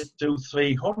lived to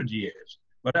 300 years.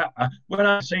 But when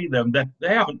I see them, they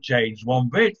haven't changed one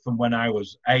bit from when I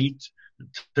was 8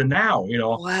 to now. When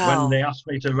Wow. they asked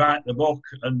me to write the book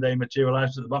and they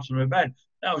materialized at the bottom of my bed,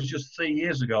 that was just 3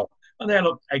 years ago. And they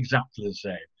look exactly the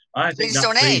same. I They think just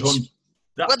that don't 300, age.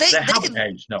 Well, they they they haven't can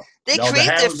aged. No, they no, the create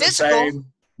their hair is the physical. same.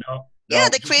 No, Yeah, no, they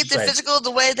just the create their same. physical the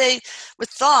way they with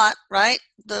thought, right?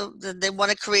 They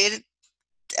want to create it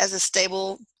as a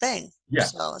stable thing.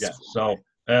 Yes, So that's yes. cool.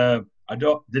 So I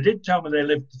don't. They did tell me they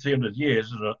lived to 300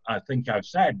 years, as I think I've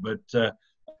said. But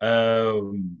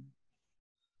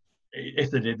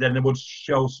if they did, then they would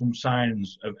show some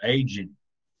signs of aging.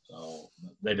 So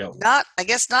they don't. I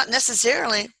guess not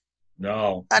necessarily.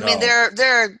 No, I mean, no.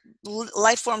 there are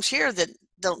life forms here that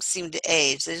don't seem to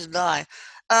age; they just die.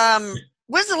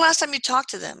 When's the last time you talked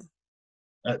to them?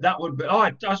 That would be. Oh,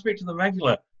 I speak to them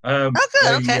regular. Oh,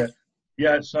 good. Okay.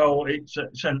 Yeah. So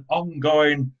it's an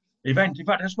ongoing event. In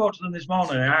fact, I spoke to them this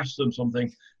morning. I asked them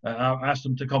something. I asked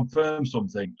them to confirm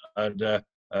something, and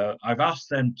I've asked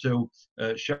them to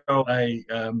show a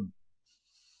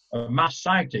mass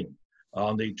sighting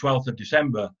on the 12th of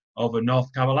December over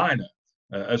North Carolina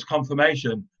as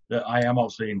confirmation that I am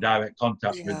also in direct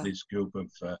contact with Yeah. this group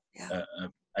of Yeah.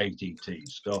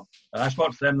 ATTs. So I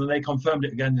spoke to them and they confirmed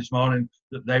it again this morning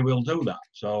that they will do that.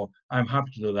 So I'm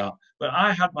happy to do that. But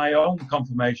I had my own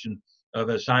confirmation of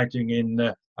a sighting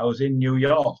I was in New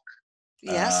York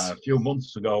Yes. a few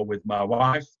months ago with my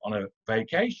wife on a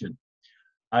vacation.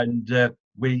 And I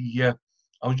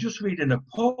was just reading a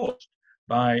post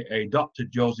by a Dr.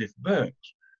 Joseph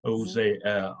Burks, who's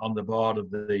on the board of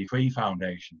the Free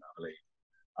Foundation, I believe.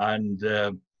 And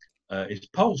his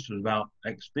post was about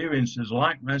experiences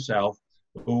like myself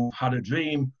who had a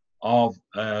dream of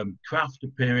craft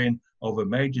appearing over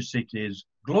major cities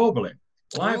globally.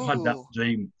 Well, I've had that Ooh.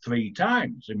 dream 3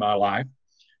 times in my life.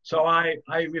 So I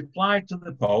replied to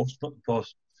the post, put the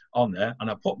post on there, and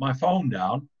I put my phone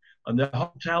down. And the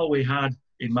hotel we had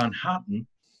in Manhattan,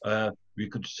 we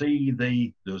could see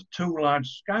there was 2 large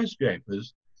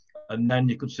skyscrapers, and then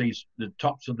you could see the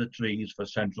tops of the trees for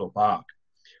Central Park.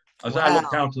 As I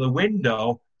looked Wow. out of the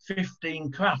window,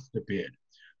 15 craft appeared.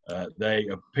 They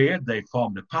appeared, they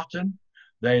formed a pattern,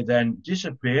 they then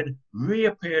disappeared,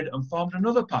 reappeared and formed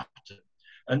another pattern.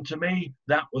 And to me,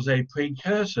 that was a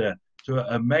precursor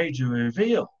to a major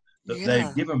reveal that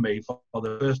they'd given me for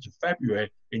the 1st of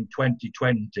February in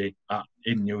 2020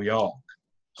 in New York.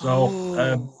 So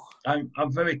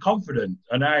I'm very confident,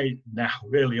 and I now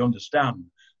really understand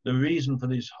the reason for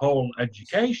this whole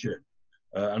education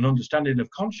and understanding of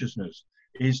consciousness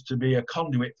is to be a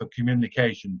conduit for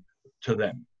communication to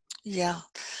them. Yeah.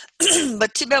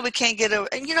 But too bad we can't get over.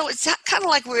 And, you know, it's kind of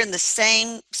like we're in the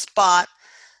same spot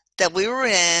that we were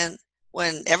in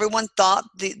when everyone thought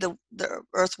the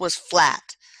earth was flat.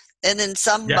 And then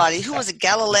somebody, who was it,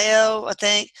 Galileo, I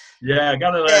think? Yeah,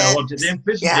 Galileo wanted the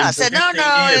physician for 15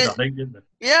 years, I think, didn't it?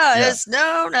 Yeah, it's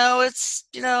it's,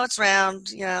 you know, it's round,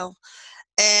 you know.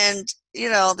 And, you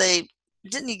know,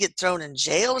 didn't he get thrown in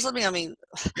jail or something? I mean,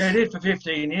 yeah, he did for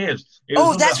 15 years.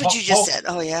 That's what you just said.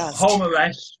 Oh, yeah. Home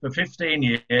arrest for 15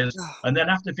 years. And then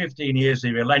after 15 years,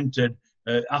 he relented,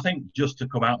 I think just to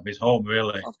come out of his home,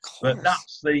 really. Of course. But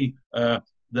that's the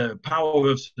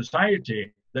power of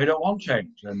society. They don't want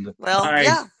change. And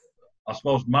I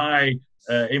suppose my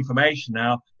information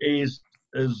now is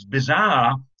as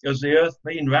bizarre as the earth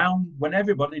being round when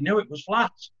everybody knew it was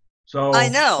flat. So I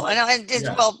know.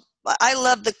 And well, I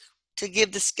love to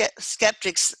give the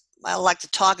skeptics, I like to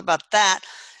talk about that,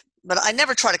 but I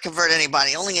never try to convert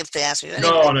anybody, only if they ask me. Anyway,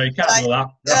 no, you can't do that.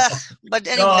 No. But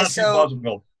anyway, no, that's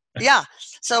impossible. Yeah.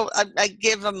 So I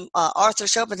give them Arthur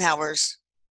Schopenhauer's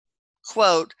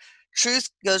quote, truth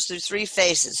goes through 3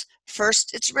 phases.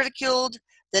 First, it's ridiculed,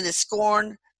 then it's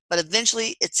scorned, but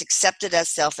eventually it's accepted as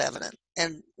self-evident.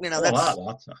 And, you know, I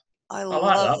love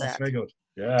that. That's very good.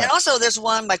 Yeah. And also there's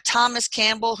one by Thomas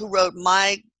Campbell, who wrote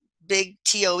My Big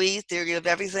TOE, Theory of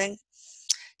Everything.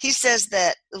 He says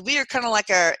that we are kind of like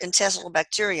our intestinal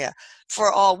bacteria.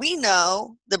 For all we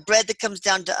know, the bread that comes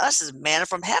down to us is manna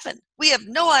from heaven. We have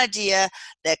no idea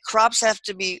that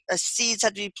seeds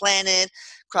have to be planted,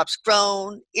 crops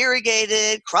grown,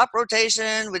 irrigated, crop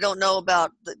rotation. We don't know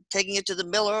about taking it to the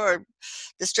miller or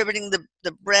distributing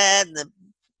the bread and the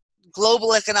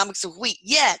global economics of wheat.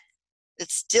 Yet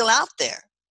it's still out there.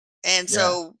 And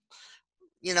so,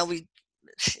 you know,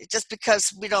 just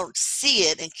because we don't see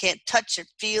it and can't touch it,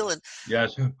 feel, and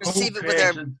receive it with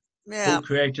our who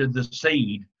created the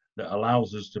seed that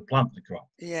allows us to plant the crop?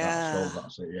 Yeah.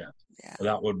 That's it. Yeah. So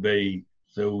that would be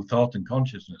through thought and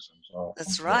consciousness. And so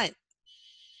that's right.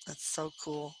 That's so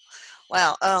cool.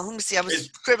 Wow. Let me see. I was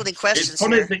scribbling questions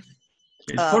here.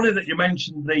 It's funny that you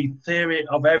mentioned the theory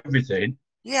of everything.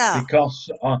 Yeah. Because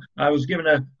I've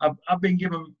been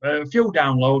given a few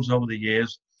downloads over the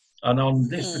years, and on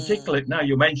this particular, now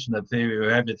you mentioned the theory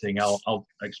of everything, I'll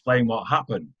explain what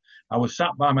happened. I was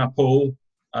sat by my pool,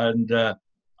 and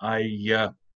I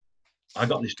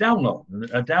got this download. And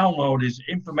a download is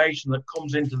information that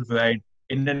comes into the brain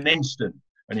in an instant,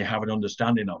 and you have an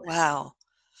understanding of it. Wow.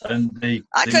 And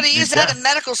I could have used that in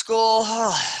medical school.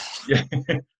 Yeah,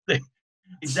 the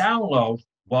download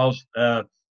was.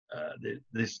 It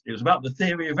was about the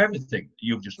theory of everything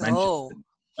you've just mentioned.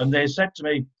 And they said to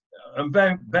me, and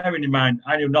bearing in mind,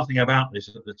 I knew nothing about this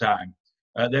at the time,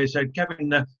 they said,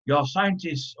 Kevin, your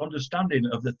scientists' understanding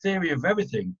of the theory of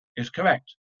everything is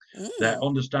correct. Their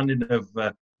understanding of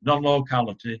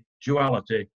non-locality,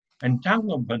 duality,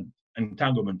 entanglement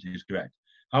is correct.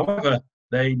 However,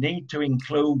 they need to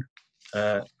include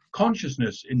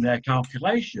consciousness in their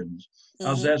calculations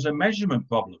as there's a measurement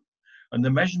problem. And the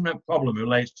measurement problem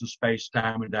relates to space,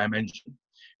 time, and dimension.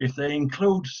 If they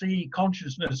include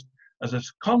consciousness as a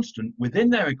constant within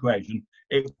their equation,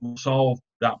 it will solve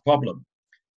that problem.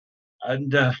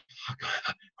 And when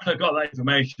I got that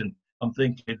information, I'm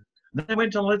thinking, then they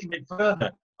went a little bit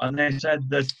further, and they said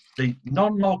that the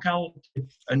non-locality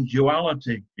and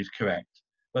duality is correct,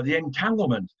 but the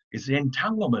entanglement is the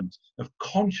entanglement of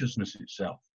consciousness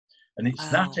itself. And it's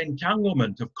that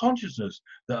entanglement of consciousness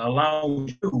that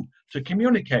allows you to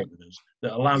communicate with us,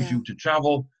 that allows you to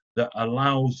travel, that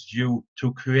allows you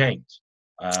to create.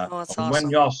 Awesome. When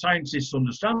your scientists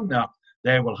understand that,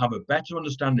 they will have a better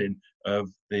understanding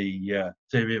of the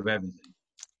theory of everything.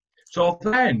 So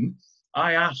then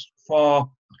I asked for,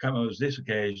 I can't remember if it was this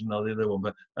occasion or the other one,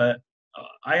 but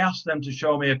I asked them to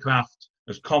show me a craft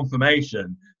as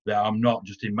confirmation that I'm not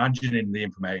just imagining the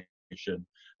information.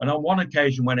 And on one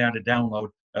occasion, when I had a download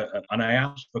and I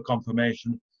asked for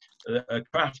confirmation, a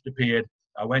craft appeared.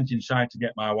 I went inside to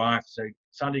get my wife, say,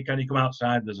 Sandy, can you come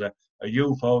outside? There's a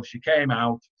UFO. She came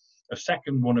out. A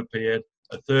second one appeared,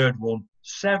 a third one,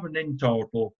 7 in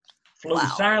total, flew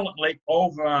silently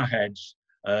over our heads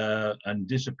and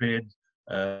disappeared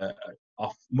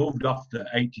moved off the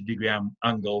 80-degree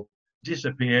angle,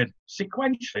 disappeared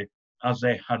sequentially as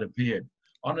they had appeared.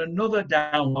 On another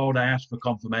download, I asked for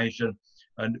confirmation,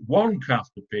 and one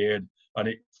craft appeared, and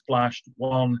it flashed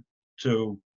 1,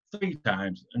 2, 3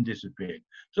 times and disappeared.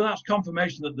 So that's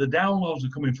confirmation that the downloads are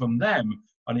coming from them,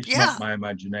 and it's not my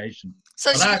imagination.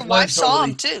 So And your I've wife learned saw over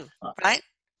them too, right?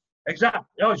 Exactly.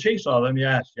 Oh, she saw them.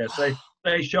 Yes, yes.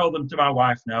 They show them to my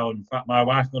wife now. In fact, my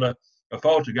wife got a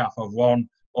photograph of one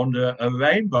under a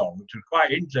rainbow, which was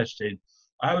quite interesting.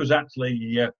 I was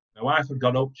actually, my wife had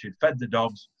gone up, she'd fed the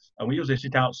dogs, and we usually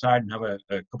sit outside and have a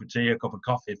cup of tea, a cup of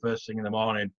coffee first thing in the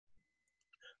morning.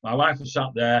 My wife was sat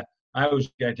there, I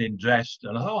was getting dressed,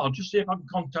 and I thought, I'll just see if I can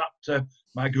contact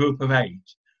my group of 8.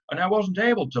 And I wasn't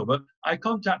able to, but I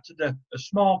contacted a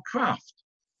small craft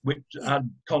which had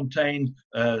contained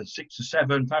 5 or 6,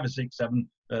 7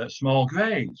 small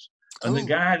greys. And the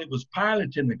guy that was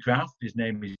piloting the craft, his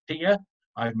name is Tia,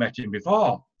 I've met him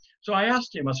before. So I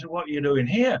asked him, I said, what are you doing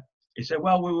here? He said,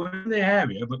 well, we were in the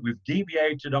area, but we've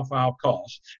deviated off our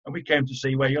course, and we came to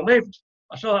see where you lived.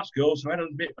 I said, that's cool. So we had a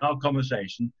bit of our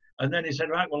conversation. And then he said,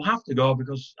 right, we'll have to go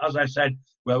because, as I said,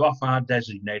 we're off our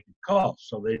designated course.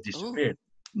 So they disappeared.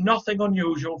 Nothing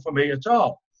unusual for me at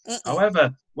all.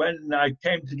 However, when I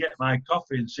came to get my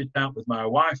coffee and sit down with my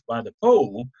wife by the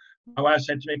pool, my wife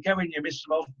said to me, Kevin, you missed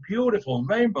the most beautiful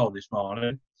rainbow this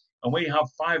morning. And we have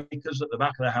 5 acres at the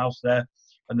back of the house there.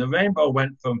 And the rainbow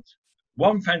went from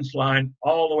one fence line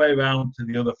all the way around to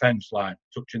the other fence line,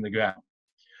 touching the ground.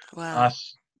 Wow.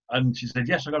 And she said,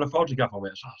 yes, I got a photograph of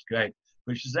it. So that's great.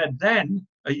 But she said, then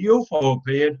a UFO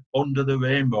appeared under the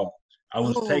rainbow. I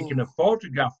was taking a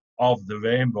photograph of the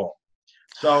rainbow.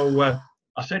 So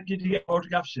I said, did you get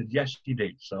photographs? She said, yes, she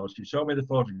did. So she showed me the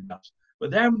photographs. But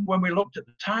then when we looked at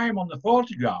the time on the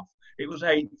photograph, it was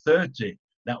 8:30.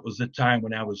 That was the time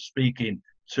when I was speaking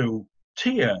to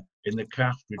Tia in the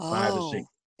craft with 5 or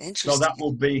 6. So that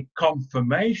will be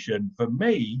confirmation for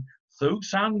me through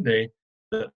Sandy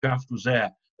that the craft was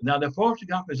there. Now, the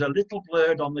photograph is a little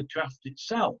blurred on the craft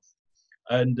itself.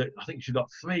 And I think she got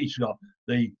 3. She got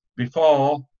the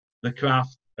before, the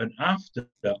craft, and after,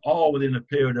 all within a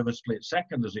period of a split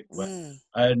second, as it were.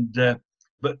 And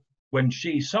but when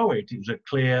she saw it, it was a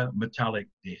clear metallic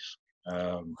disc.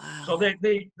 So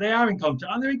they are in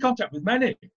contact, and they're in contact with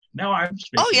many. Now I'm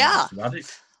speaking about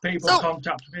it. People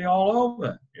contact me all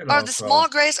over. You know, are the small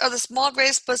grays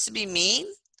supposed to be mean?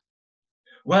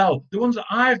 Well, the ones that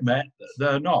I've met,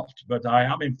 they're not. But I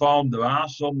am informed there are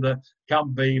some that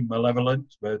can be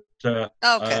malevolent. But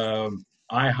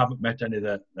I haven't met any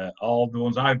that all the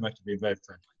ones I've met have been very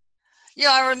friendly.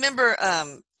 Yeah, I remember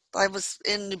I was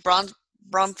in New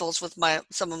Braunfels with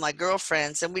some of my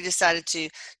girlfriends, and we decided to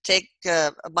take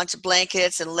a bunch of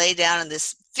blankets and lay down in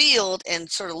this field and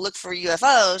sort of look for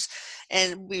UFOs,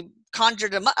 and we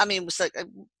conjured them up. I mean, it was like,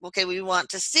 okay, we want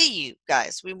to see you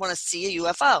guys. We want to see a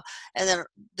UFO. And then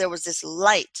there was this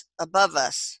light above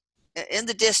us in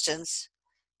the distance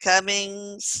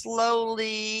coming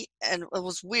slowly, and it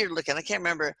was weird looking. I can't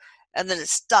remember. And then it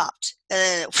stopped, and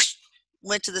then it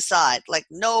went to the side. Like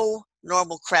no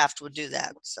normal craft would do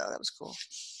that. So that was cool.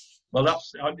 Well,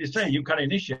 that's, I'm just saying, you can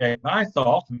initiate. I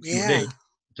thought, which you did,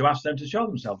 to ask them to show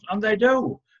themselves. And they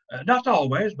do. Not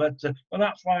always, but well,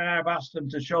 that's why I've asked them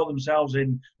to show themselves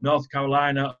in North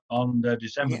Carolina on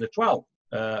December the 12th,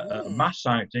 a mass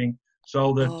sighting,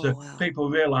 so that people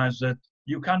realize that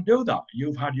you can do that.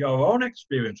 You've had your own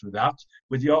experience with that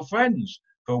with your friends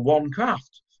for one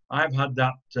craft. I've had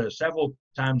that several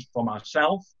times for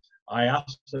myself. I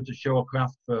asked them to show a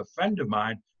craft for a friend of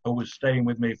mine who was staying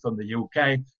with me from the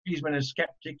UK. He's been a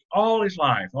skeptic all his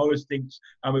life. Always thinks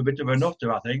I'm a bit of a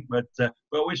nutter, I think, but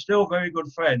we're still very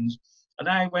good friends. And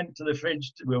I went to the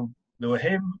fridge. There were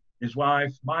him, his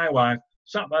wife, my wife,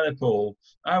 sat by the pool.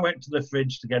 I went to the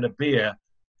fridge to get a beer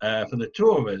for the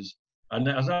two of us. And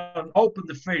as I opened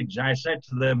the fridge, I said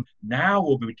to them, now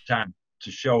will be time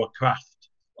to show a craft,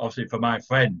 obviously for my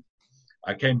friend.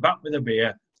 I came back with a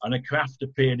beer, and a craft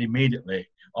appeared immediately.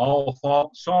 All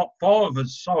four of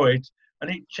us saw it,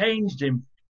 and it changed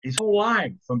his whole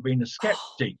life from being a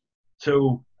skeptic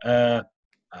to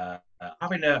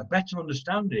having a better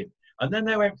understanding. And then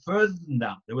they went further than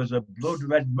that. There was a blood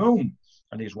red moon,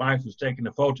 and his wife was taking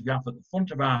a photograph at the front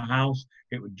of our house.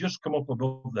 It would just come up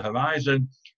above the horizon.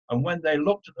 And when they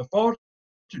looked at the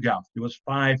photograph, there was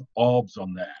 5 orbs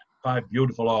on there, 5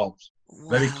 beautiful orbs,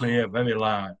 very clear, very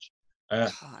large.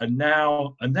 And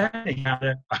then he had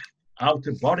an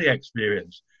out-of-body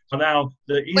experience. So now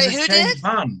he's a changed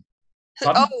man.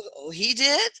 He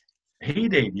did? He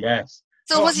did, yes.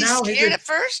 So was he scared at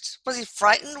first? Was he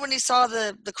frightened when he saw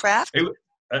the craft?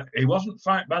 he wasn't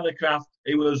frightened by the craft.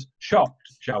 He was shocked,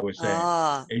 shall we say.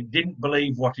 Ah, He didn't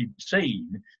believe what he'd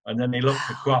seen, and then he looked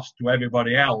wow. across to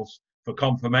everybody else for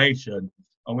confirmation,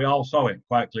 and we all saw it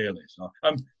quite clearly. So,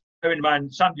 bear in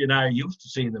mind, Sandy and I are used to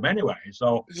seeing them anyway,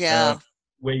 so Yeah.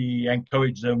 we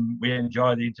encourage them. We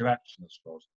enjoy the interaction, I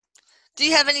suppose. Do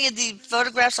you have any of the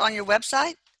photographs on your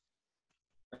website?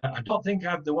 I don't think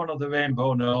I have the one of the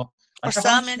rainbow, no. Or I've some,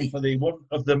 asked him any? for the one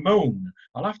of the moon.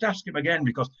 I'll have to ask him again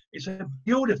because it's a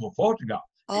beautiful photograph.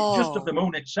 It's just of the Oh,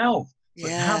 moon itself, but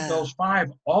to have yeah. those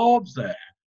 5 orbs there,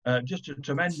 just a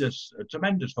tremendous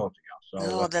photograph. Oh,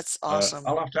 So that's awesome.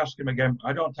 I'll have to ask him again.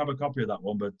 I don't have a copy of that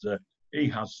one, but he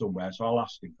has somewhere, so I'll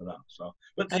ask him for that. So,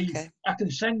 but Okay. I can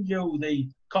send you the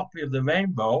copy of the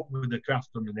rainbow with the craft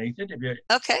underneath it. If you,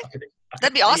 Okay. I can, I can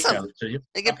That'd be email awesome. it to you.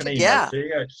 They I get, can email it yeah. to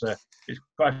you. It's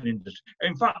quite an interesting.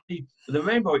 In fact, the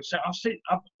rainbow itself,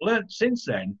 I've learned since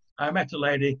then. I met a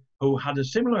lady who had a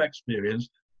similar experience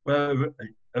where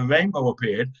a rainbow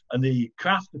appeared and the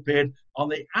craft appeared on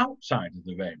the outside of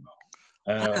the rainbow.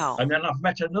 Wow. And then I've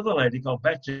met another lady called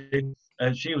Betty.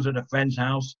 She was at a friend's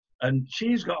house, and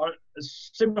she's got a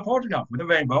similar photograph with a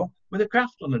rainbow with a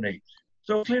craft underneath.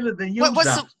 So clearly they use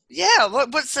What's that. the, yeah,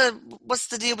 what's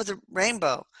the deal with the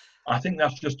rainbow? I think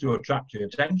that's just to attract your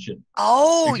attention.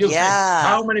 Oh, If you say, yeah.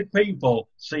 how many people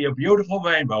see a beautiful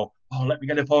rainbow? Oh, let me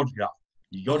get a photograph.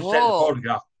 You go to take the Oh,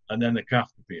 photograph, and then the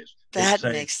craft appears. that It's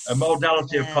a makes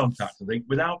modality of sense. contact. I think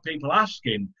without people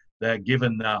asking, they're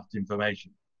given that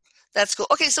information. That's cool.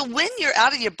 Okay, so when you're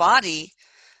out of your body,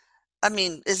 I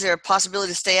mean, is there a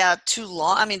possibility to stay out too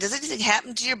long? I mean, does anything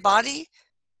happen to your body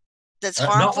that's Not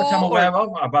that I'm harmful or? aware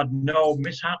of. I've had no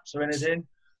mishaps or anything.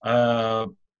 Uh,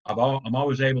 I'm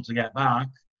always able to get back,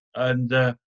 and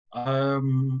no,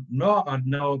 I've had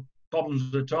no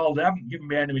problems at all. They haven't given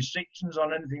me any restrictions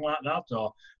on anything like that,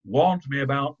 or warned me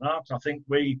about that. I think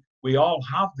we all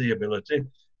have the ability.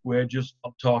 We're just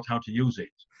not taught how to use it,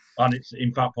 and it's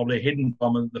in fact probably hidden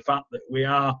from the fact that we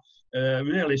are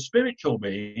really spiritual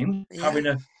beings Yeah. having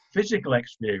a physical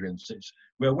experience.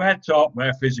 Where we're taught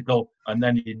we're physical and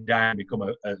then you die and become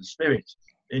a spirit.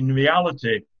 In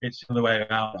reality, it's the other way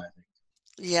around, I think.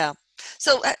 Yeah.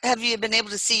 So have you been able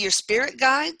to see your spirit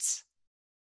guides?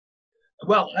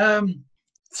 Well,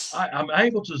 I'm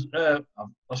able to,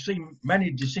 I've seen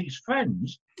many deceased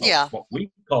friends, or Yeah. what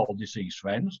we call deceased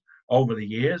friends, over the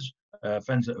years,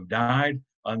 friends that have died,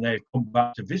 and they've come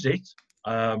back to visit,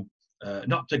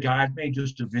 not to guide me,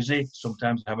 just to visit,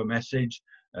 sometimes have a message.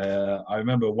 I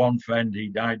remember one friend, he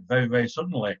died very, very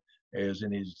suddenly. He was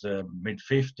in his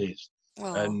mid-50s,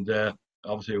 Oh. and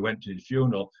obviously we went to his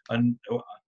funeral. And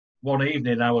one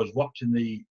evening I was watching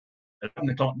the 11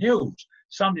 o'clock news.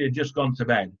 Sandy had just gone to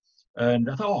bed, and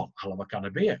I thought, oh, I'll have a can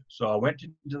of beer. So I went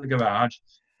into the garage.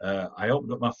 I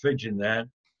opened up my fridge in there.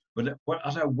 But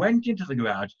as I went into the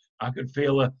garage, I could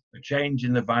feel a change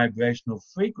in the vibrational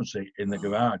frequency in the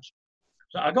garage.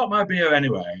 So I got my beer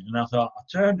anyway, and I thought, I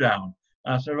turned around,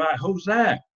 and I said, right, who's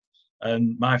there?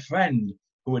 And my friend,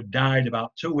 who had died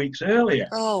about 2 weeks earlier,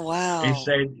 Oh, wow. he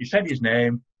said his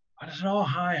name, and I said, oh,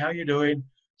 hi, how you doing?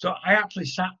 So I actually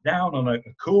sat down on a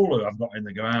cooler I've got in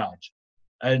the garage,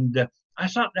 and I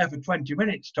sat there for 20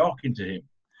 minutes talking to him.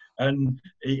 And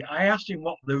I asked him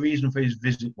what the reason for his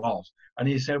visit was. And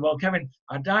he said, well, Kevin,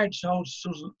 I died so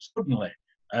suddenly.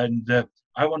 And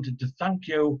I wanted to thank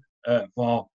you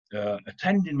for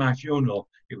attending my funeral.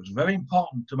 It was very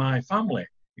important to my family.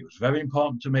 It was very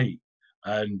important to me.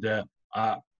 And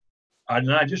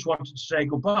I just wanted to say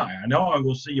goodbye. I know I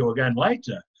will see you again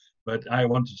later, but I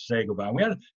wanted to say goodbye. We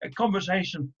had a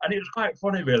conversation, and it was quite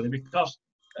funny, really, because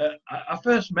I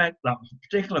first met that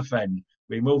particular friend.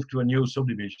 We moved to a new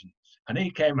subdivision, and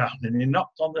he came out and he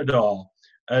knocked on the door,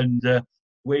 and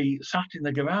we sat in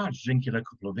the garage drinking a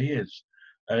couple of beers.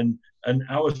 And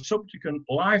our subsequent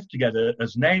life together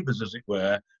as neighbours, as it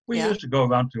were, we Yeah. used to go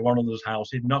around to one another's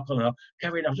house. He'd knock on her,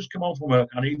 Kevin, I've just come home from work.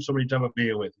 I need somebody to have a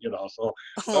beer with, you know. So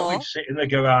we'd Oh, sit in the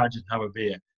garage and have a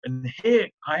beer. And here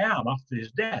I am after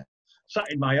his death, sat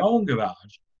in my own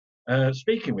garage,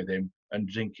 speaking with him and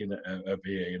drinking a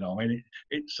beer. You know, I mean,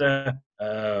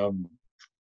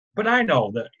 but I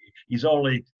know that he's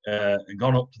only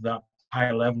gone up to that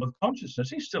higher level of consciousness.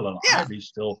 He's still yeah, alive.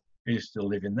 He's still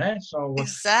living there. So, and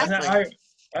exactly.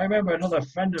 I remember another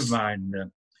friend of mine.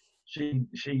 She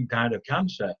died of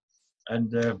cancer,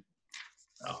 and I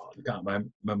can't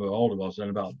remember how old I was then,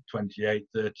 about 28,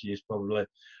 30ish probably.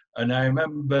 And I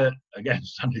remember, again,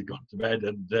 Sandy got to bed,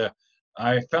 and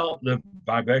I felt the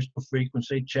vibrational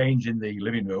frequency change in the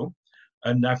living room,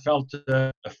 and I felt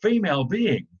a female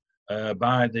being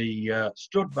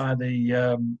stood by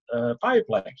the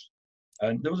fireplace.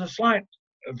 And there was a slight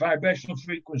vibrational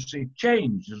frequency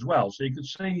changed as well. So you could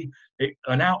see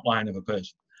an outline of a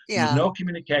person. There was Yeah. no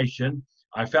communication.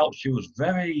 I felt she was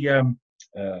very,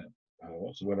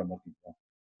 what's the word I'm looking for?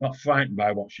 Not frightened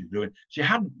by what she's doing. She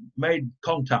hadn't made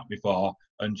contact before,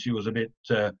 and she was a bit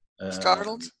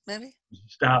Startled, maybe?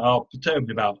 perturbed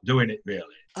about doing it, really.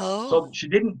 So Oh. she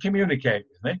didn't communicate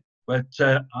with me, but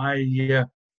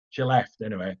she left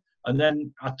anyway. And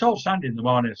then I told Sandy in the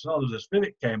morning, so there's a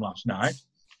spirit came last night.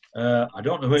 I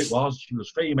don't know who it was. She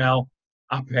was female,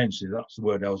 apprehensive. That's the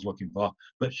word I was looking for.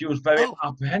 But she was very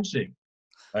apprehensive.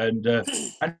 And anyway,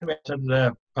 I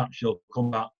said, perhaps she'll come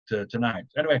back tonight.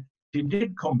 Anyway, she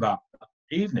did come back that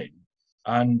evening.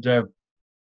 And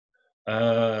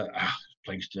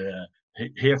pleased to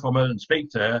hear from her and speak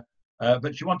to her.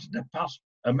 But she wanted to pass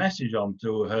a message on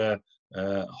to her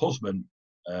husband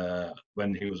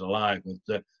when he was alive.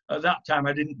 But at that time,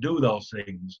 I didn't do those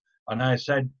things. And I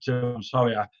said to him, I'm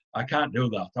sorry, I can't do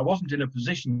that. I wasn't in a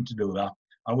position to do that.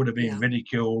 I would have been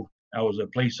ridiculed. I was a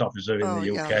police officer in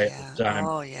the UK at the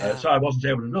time. So I wasn't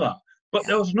able to do that. But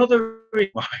there was another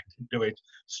reason why I didn't do it.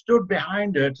 Stood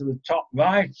behind her to the top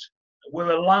right with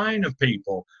a line of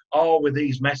people, all with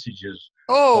these messages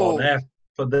for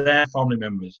their family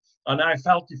members. And I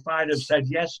felt if I'd have said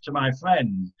yes to my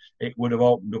friend, it would have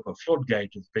opened up a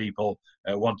floodgate of people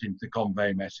wanting to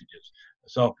convey messages.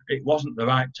 So it wasn't the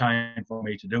right time for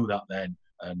me to do that then.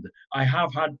 And I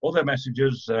have had other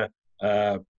messages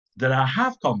that I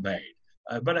have conveyed,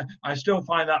 but I still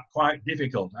find that quite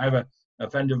difficult. I have a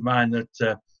friend of mine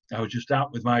that I was just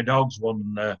out with my dogs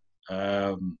one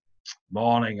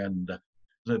morning, and it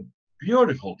was a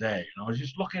beautiful day. And I was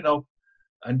just looking up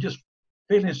and just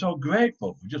feeling so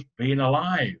grateful for just being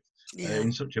alive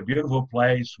in such a beautiful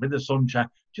place with the sunshine,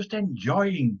 just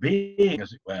enjoying being,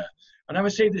 as it were. And I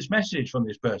received this message from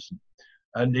this person,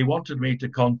 and he wanted me to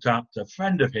contact a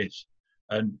friend of his.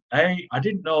 And I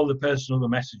didn't know the person who the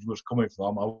message was coming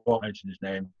from. I won't mention his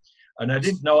name. And I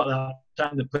didn't know at that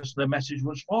time the person the message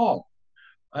was for.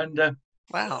 And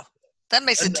wow, that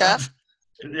makes it tough.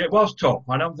 It was tough.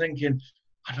 And I'm thinking,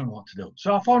 I don't know what to do.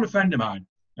 So I phoned a friend of mine,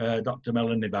 Dr.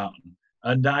 Melanie Barton,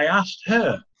 and I asked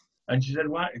her. And she said,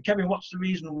 well, Kevin, what's the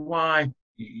reason why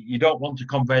you don't want to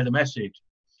convey the message?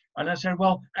 And I said,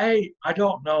 well, I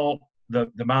don't know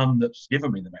the man that's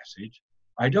given me the message.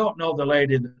 I don't know the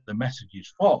lady that the message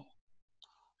is for.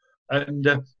 And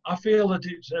I feel that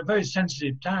it's a very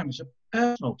sensitive time. It's a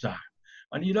personal time.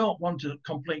 And you don't want a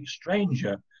complete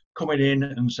stranger coming in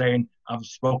and saying, I've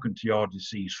spoken to your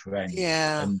deceased friend.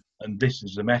 And this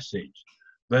is the message.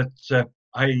 But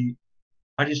I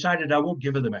decided I would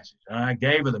give her the message. And I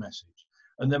gave her the message.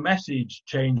 And the message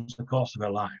changed the course of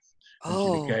her life. And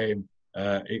she became,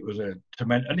 it was a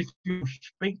tremendous, and if you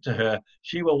speak to her,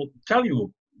 she will tell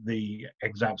you the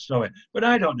exact story. But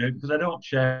I don't do it because I don't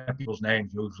share people's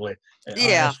names usually.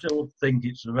 I still think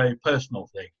it's a very personal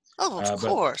thing. Oh, of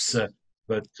course. So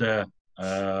there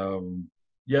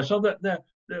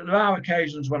are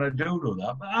occasions when I do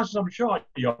that. But as I'm sure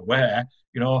you're aware,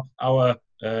 our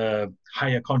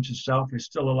higher conscious self is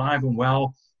still alive and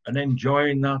well and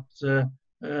enjoying that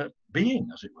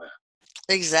being, as it were.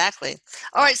 Exactly.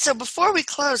 All right. So before we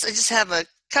close, I just have a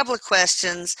couple of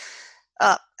questions.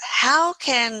 How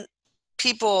can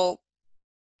people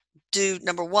do,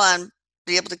 number one,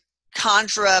 be able to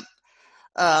conjure up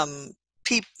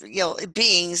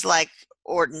beings like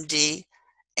Orton D?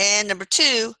 And number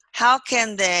two, how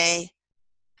can they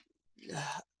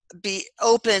be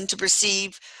open to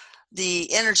receive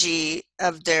the energy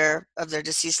of their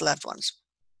deceased loved ones?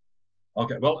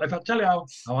 Okay. Well, if I tell you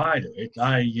how I do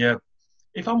it,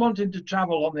 if I'm wanting to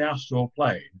travel on the astral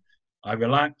plane, I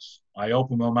relax, I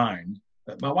open my mind.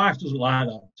 My wife doesn't like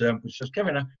that term because she says,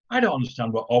 Kevin, I don't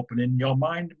understand what opening your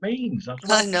mind means.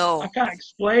 I know. I can't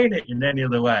explain it in any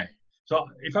other way. So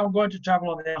if I'm going to travel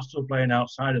on the astral plane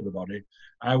outside of the body,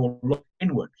 I will look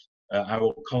inwards. I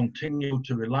will continue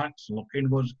to relax and look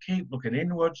inwards, keep looking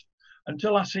inwards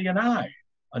until I see an eye.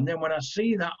 And then when I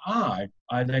see that eye,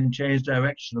 I then change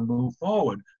direction and move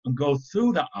forward and go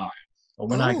through that eye. And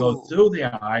when I go through the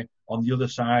eye, on the other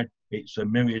side, it's a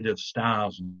myriad of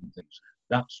stars and things.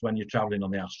 That's when you're traveling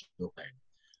on the astral plane.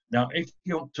 Now, if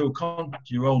you want to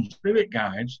contact your own spirit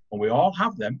guides, and we all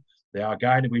have them, they are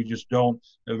guided, we just don't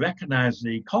recognize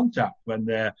the contact when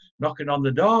they're knocking on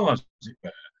the door, as it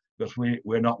were, because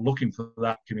we're not looking for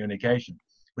that communication.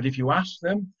 But if you ask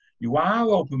them, you are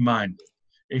open-minded.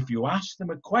 If you ask them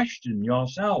a question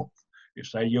yourself, you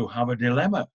say you have a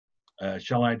dilemma.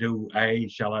 Shall I do A?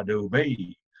 Shall I do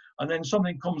B? And then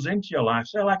something comes into your life,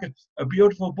 say like a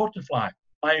beautiful butterfly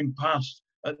flying past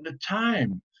at the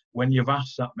time when you've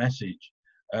asked that message.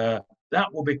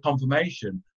 that will be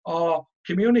confirmation or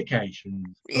communication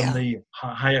from Yeah. the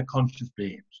higher conscious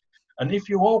beings. And if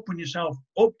you open yourself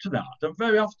up to that, and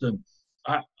very often,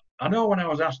 I know when I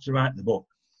was asked to write the book,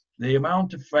 the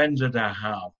amount of friends that I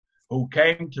have who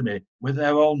came to me with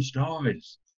their own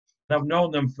stories. I've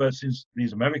known them since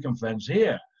these American friends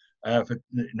here for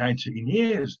 19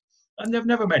 years, and they've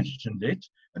never mentioned it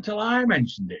until I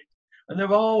mentioned it. And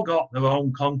they've all got their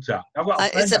own contact. I've got a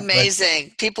It's friend actually.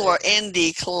 amazing. People are in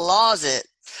the closet.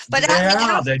 But I They mean,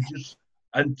 are. They're just,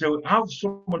 and to have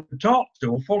someone to talk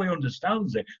to who fully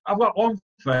understands it. I've got one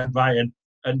friend, Brian,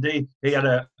 and he had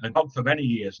a dog for many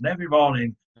years, and every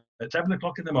morning at 7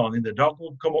 o'clock in the morning, the dog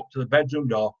would come up to the bedroom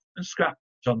door and scratch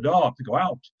on the door to go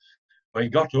out. But he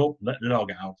got up, let the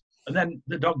dog out, and then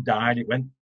the dog died. It went,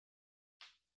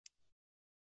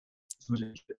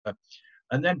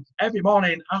 and then every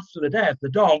morning after the death, the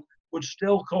dog would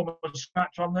still come and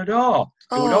scratch on the door.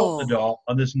 He would open the door,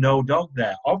 and there's no dog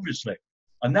there, obviously.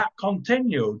 And that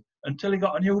continued until he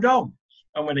got a new dog.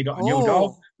 And when he got a new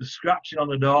dog, the scratching on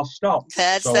the door stopped.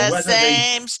 That's so that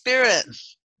same spirit.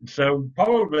 So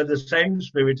probably the same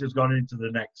spirit has gone into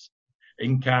the next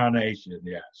incarnation.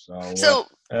 Yeah. So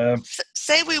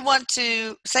say I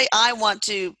want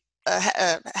to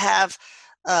have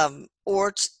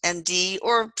Ort and Dee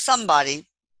or somebody,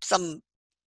 some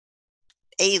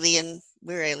alien,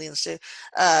 we're aliens too,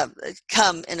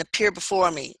 come and appear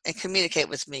before me and communicate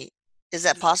with me. Is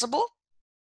that possible?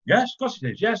 Yes, of course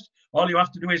it is. Yes. All you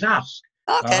have to do is ask.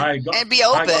 Okay. And be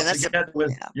open.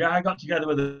 I got together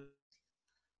with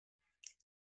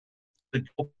the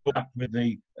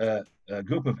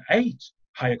group of 8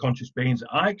 higher conscious beings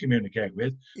that I communicate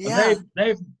with. Yeah.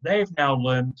 And they've now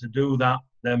learned to do that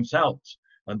themselves,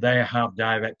 and they have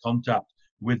direct contact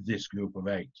with this group of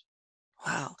 8.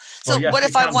 Wow. So yes, what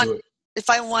if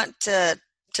I want to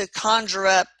conjure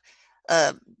up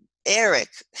Erik?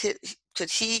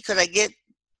 Could I get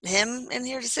him in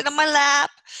here to sit on my lap?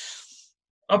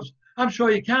 I'm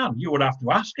sure you can. You would have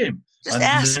to ask him. Just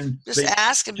ask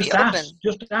and be open.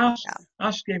 Just ask. Yeah.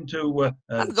 Ask him to.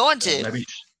 I'm going to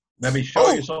maybe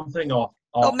show you something or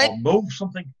move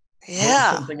something.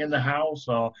 Yeah. Move something in the house,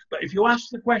 but if you ask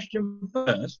the question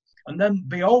first and then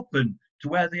be open to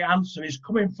where the answer is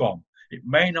coming from, it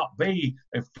may not be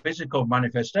a physical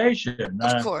manifestation.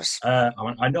 Of course.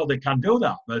 I know they can do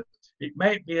that, but it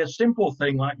may be a simple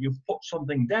thing like you've put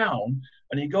something down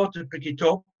and you go to pick it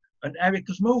up and Erik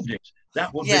has moved it.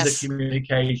 That would be the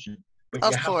communication. But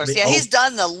of course. Yeah, he's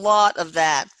done a lot of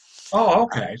that. Oh,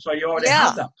 okay. So you already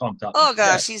have that contact. Oh,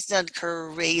 gosh, he's done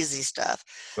crazy stuff.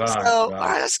 Right, all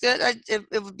right, that's good.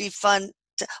 It would be fun.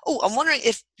 I'm wondering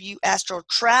if you astral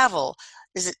travel,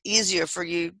 is it easier for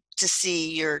you to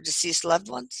see your deceased loved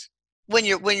ones when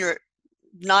you're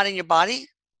not in your body?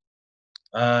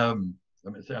 Let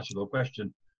me ask you a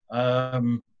question.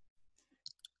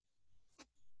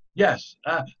 Yes,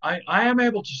 I am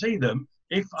able to see them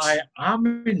if I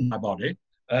am in my body,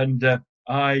 and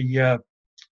I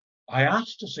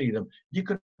ask to see them. You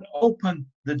can open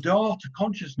the door to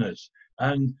consciousness,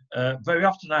 and very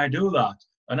often I do that,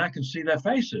 and I can see their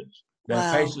faces.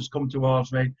 Their faces come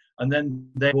towards me, and then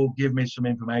they will give me some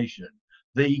information.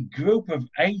 The group of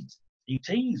 8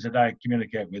 ETs that I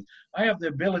communicate with, I have the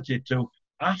ability to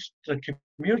ask to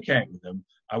communicate with them.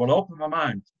 I will open my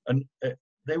mind, and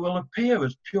they will appear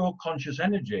as pure conscious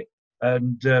energy.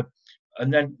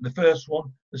 And then the first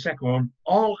one, the second one,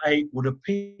 all 8 would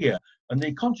appear. And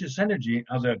the conscious energy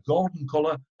has a golden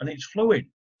color and it's fluid.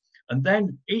 And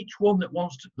then each one that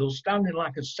they'll stand in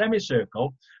like a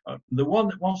semicircle. The one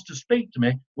that wants to speak to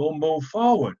me will move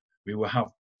forward. We will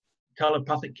have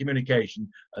telepathic communication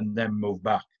and then move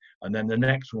back. And then the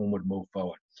next one would move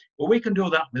forward. Well, we can do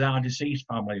that with our deceased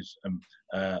families and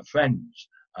friends.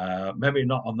 Maybe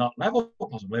not on that level,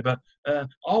 possibly, but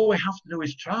all we have to do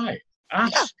is try.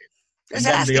 Ask. Yeah. Just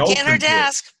ask. It can't hurt to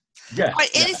ask. Yeah. All right,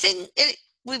 anything,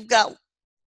 we've got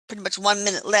pretty much 1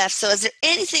 minute left. So is there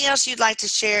anything else you'd like to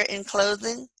share in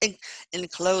clothing? In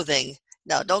clothing?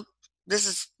 No, don't. This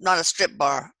is not a strip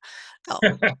bar. No.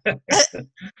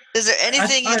 Is there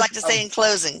anything you'd like to say in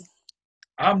closing?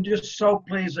 I'm just so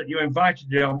pleased that you invited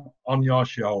me on your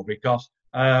show, because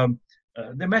the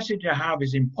message I have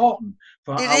is important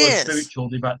for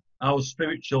our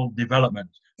spiritual development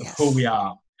of who we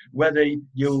are. Whether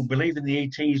you believe in the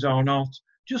ETs or not,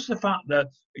 just the fact that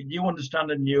you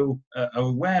understand and you are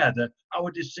aware that our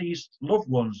deceased loved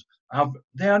ones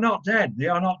they are not dead, they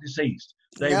are not deceased.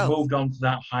 They've moved on to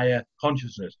that higher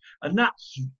consciousness. And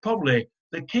that's probably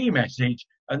the key message.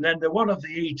 And then one of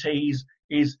the ETs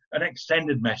is an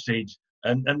extended message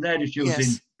and they're just using,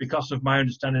 Yes. because of my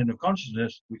understanding of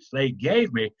consciousness, which they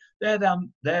gave me, they're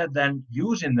then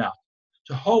using that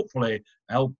to hopefully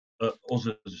help us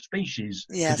as a species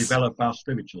to Yes. develop our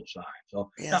spiritual side.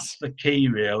 So that's Yes. the key,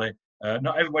 really.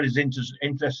 Not everybody's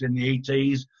interested in the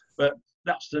ETs, but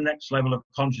that's the next level of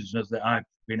consciousness that I've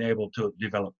been able to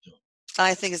develop to.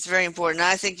 I think it's very important.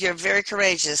 I think you're very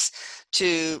courageous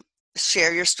to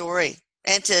share your story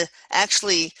and to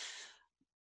actually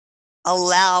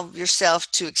allow yourself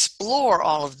to explore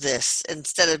all of this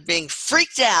instead of being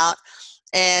freaked out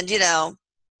and, Yeah,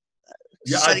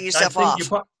 shutting I yourself think you off.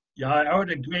 put. Yeah, I would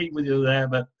agree with you there,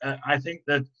 but I think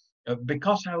that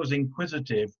because I was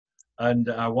inquisitive and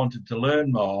I wanted to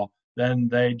learn more, then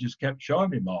they just kept showing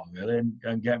me more, really,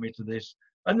 and get me to this.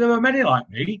 And there were many like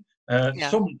me. Yeah.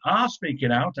 Some are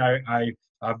speaking out.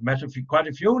 I've met quite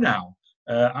a few now.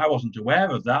 I wasn't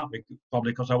aware of that,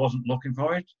 probably because I wasn't looking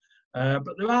for it.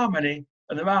 But there are many,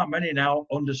 and there are many now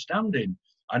understanding.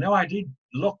 I know I did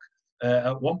look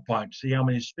at one point to see how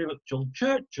many spiritual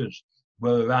churches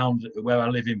were around where I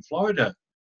live in Florida,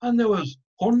 and there was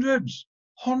hundreds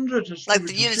of Like the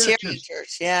spiritual Unitarian churches.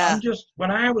 Church. Yeah. And just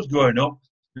when I was growing up,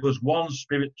 there was one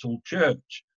spiritual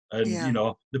church, and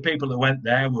Yeah. the people that went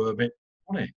there were a bit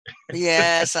funny.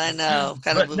 Yes, I know.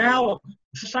 Kind of But woo-woo. now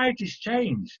society's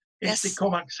changed. It's Yes.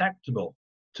 become acceptable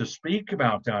to speak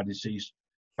about our deceased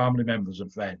family members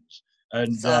and friends.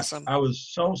 It's And awesome. I was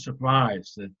so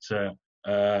surprised that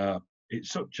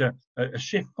it's such a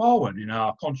shift forward in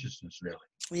our consciousness, really.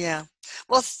 Yeah.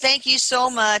 Well, thank you so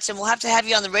much. And we'll have to have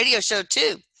you on the radio show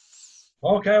too.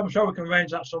 Okay, I'm sure we can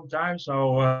arrange that sometime.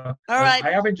 So All right.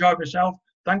 I have enjoyed myself.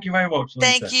 Thank you very much,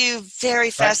 Thank Lisa. you.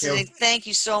 Very Thank you. fascinating. Thank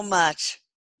you so much.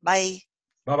 Bye.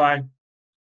 Bye bye.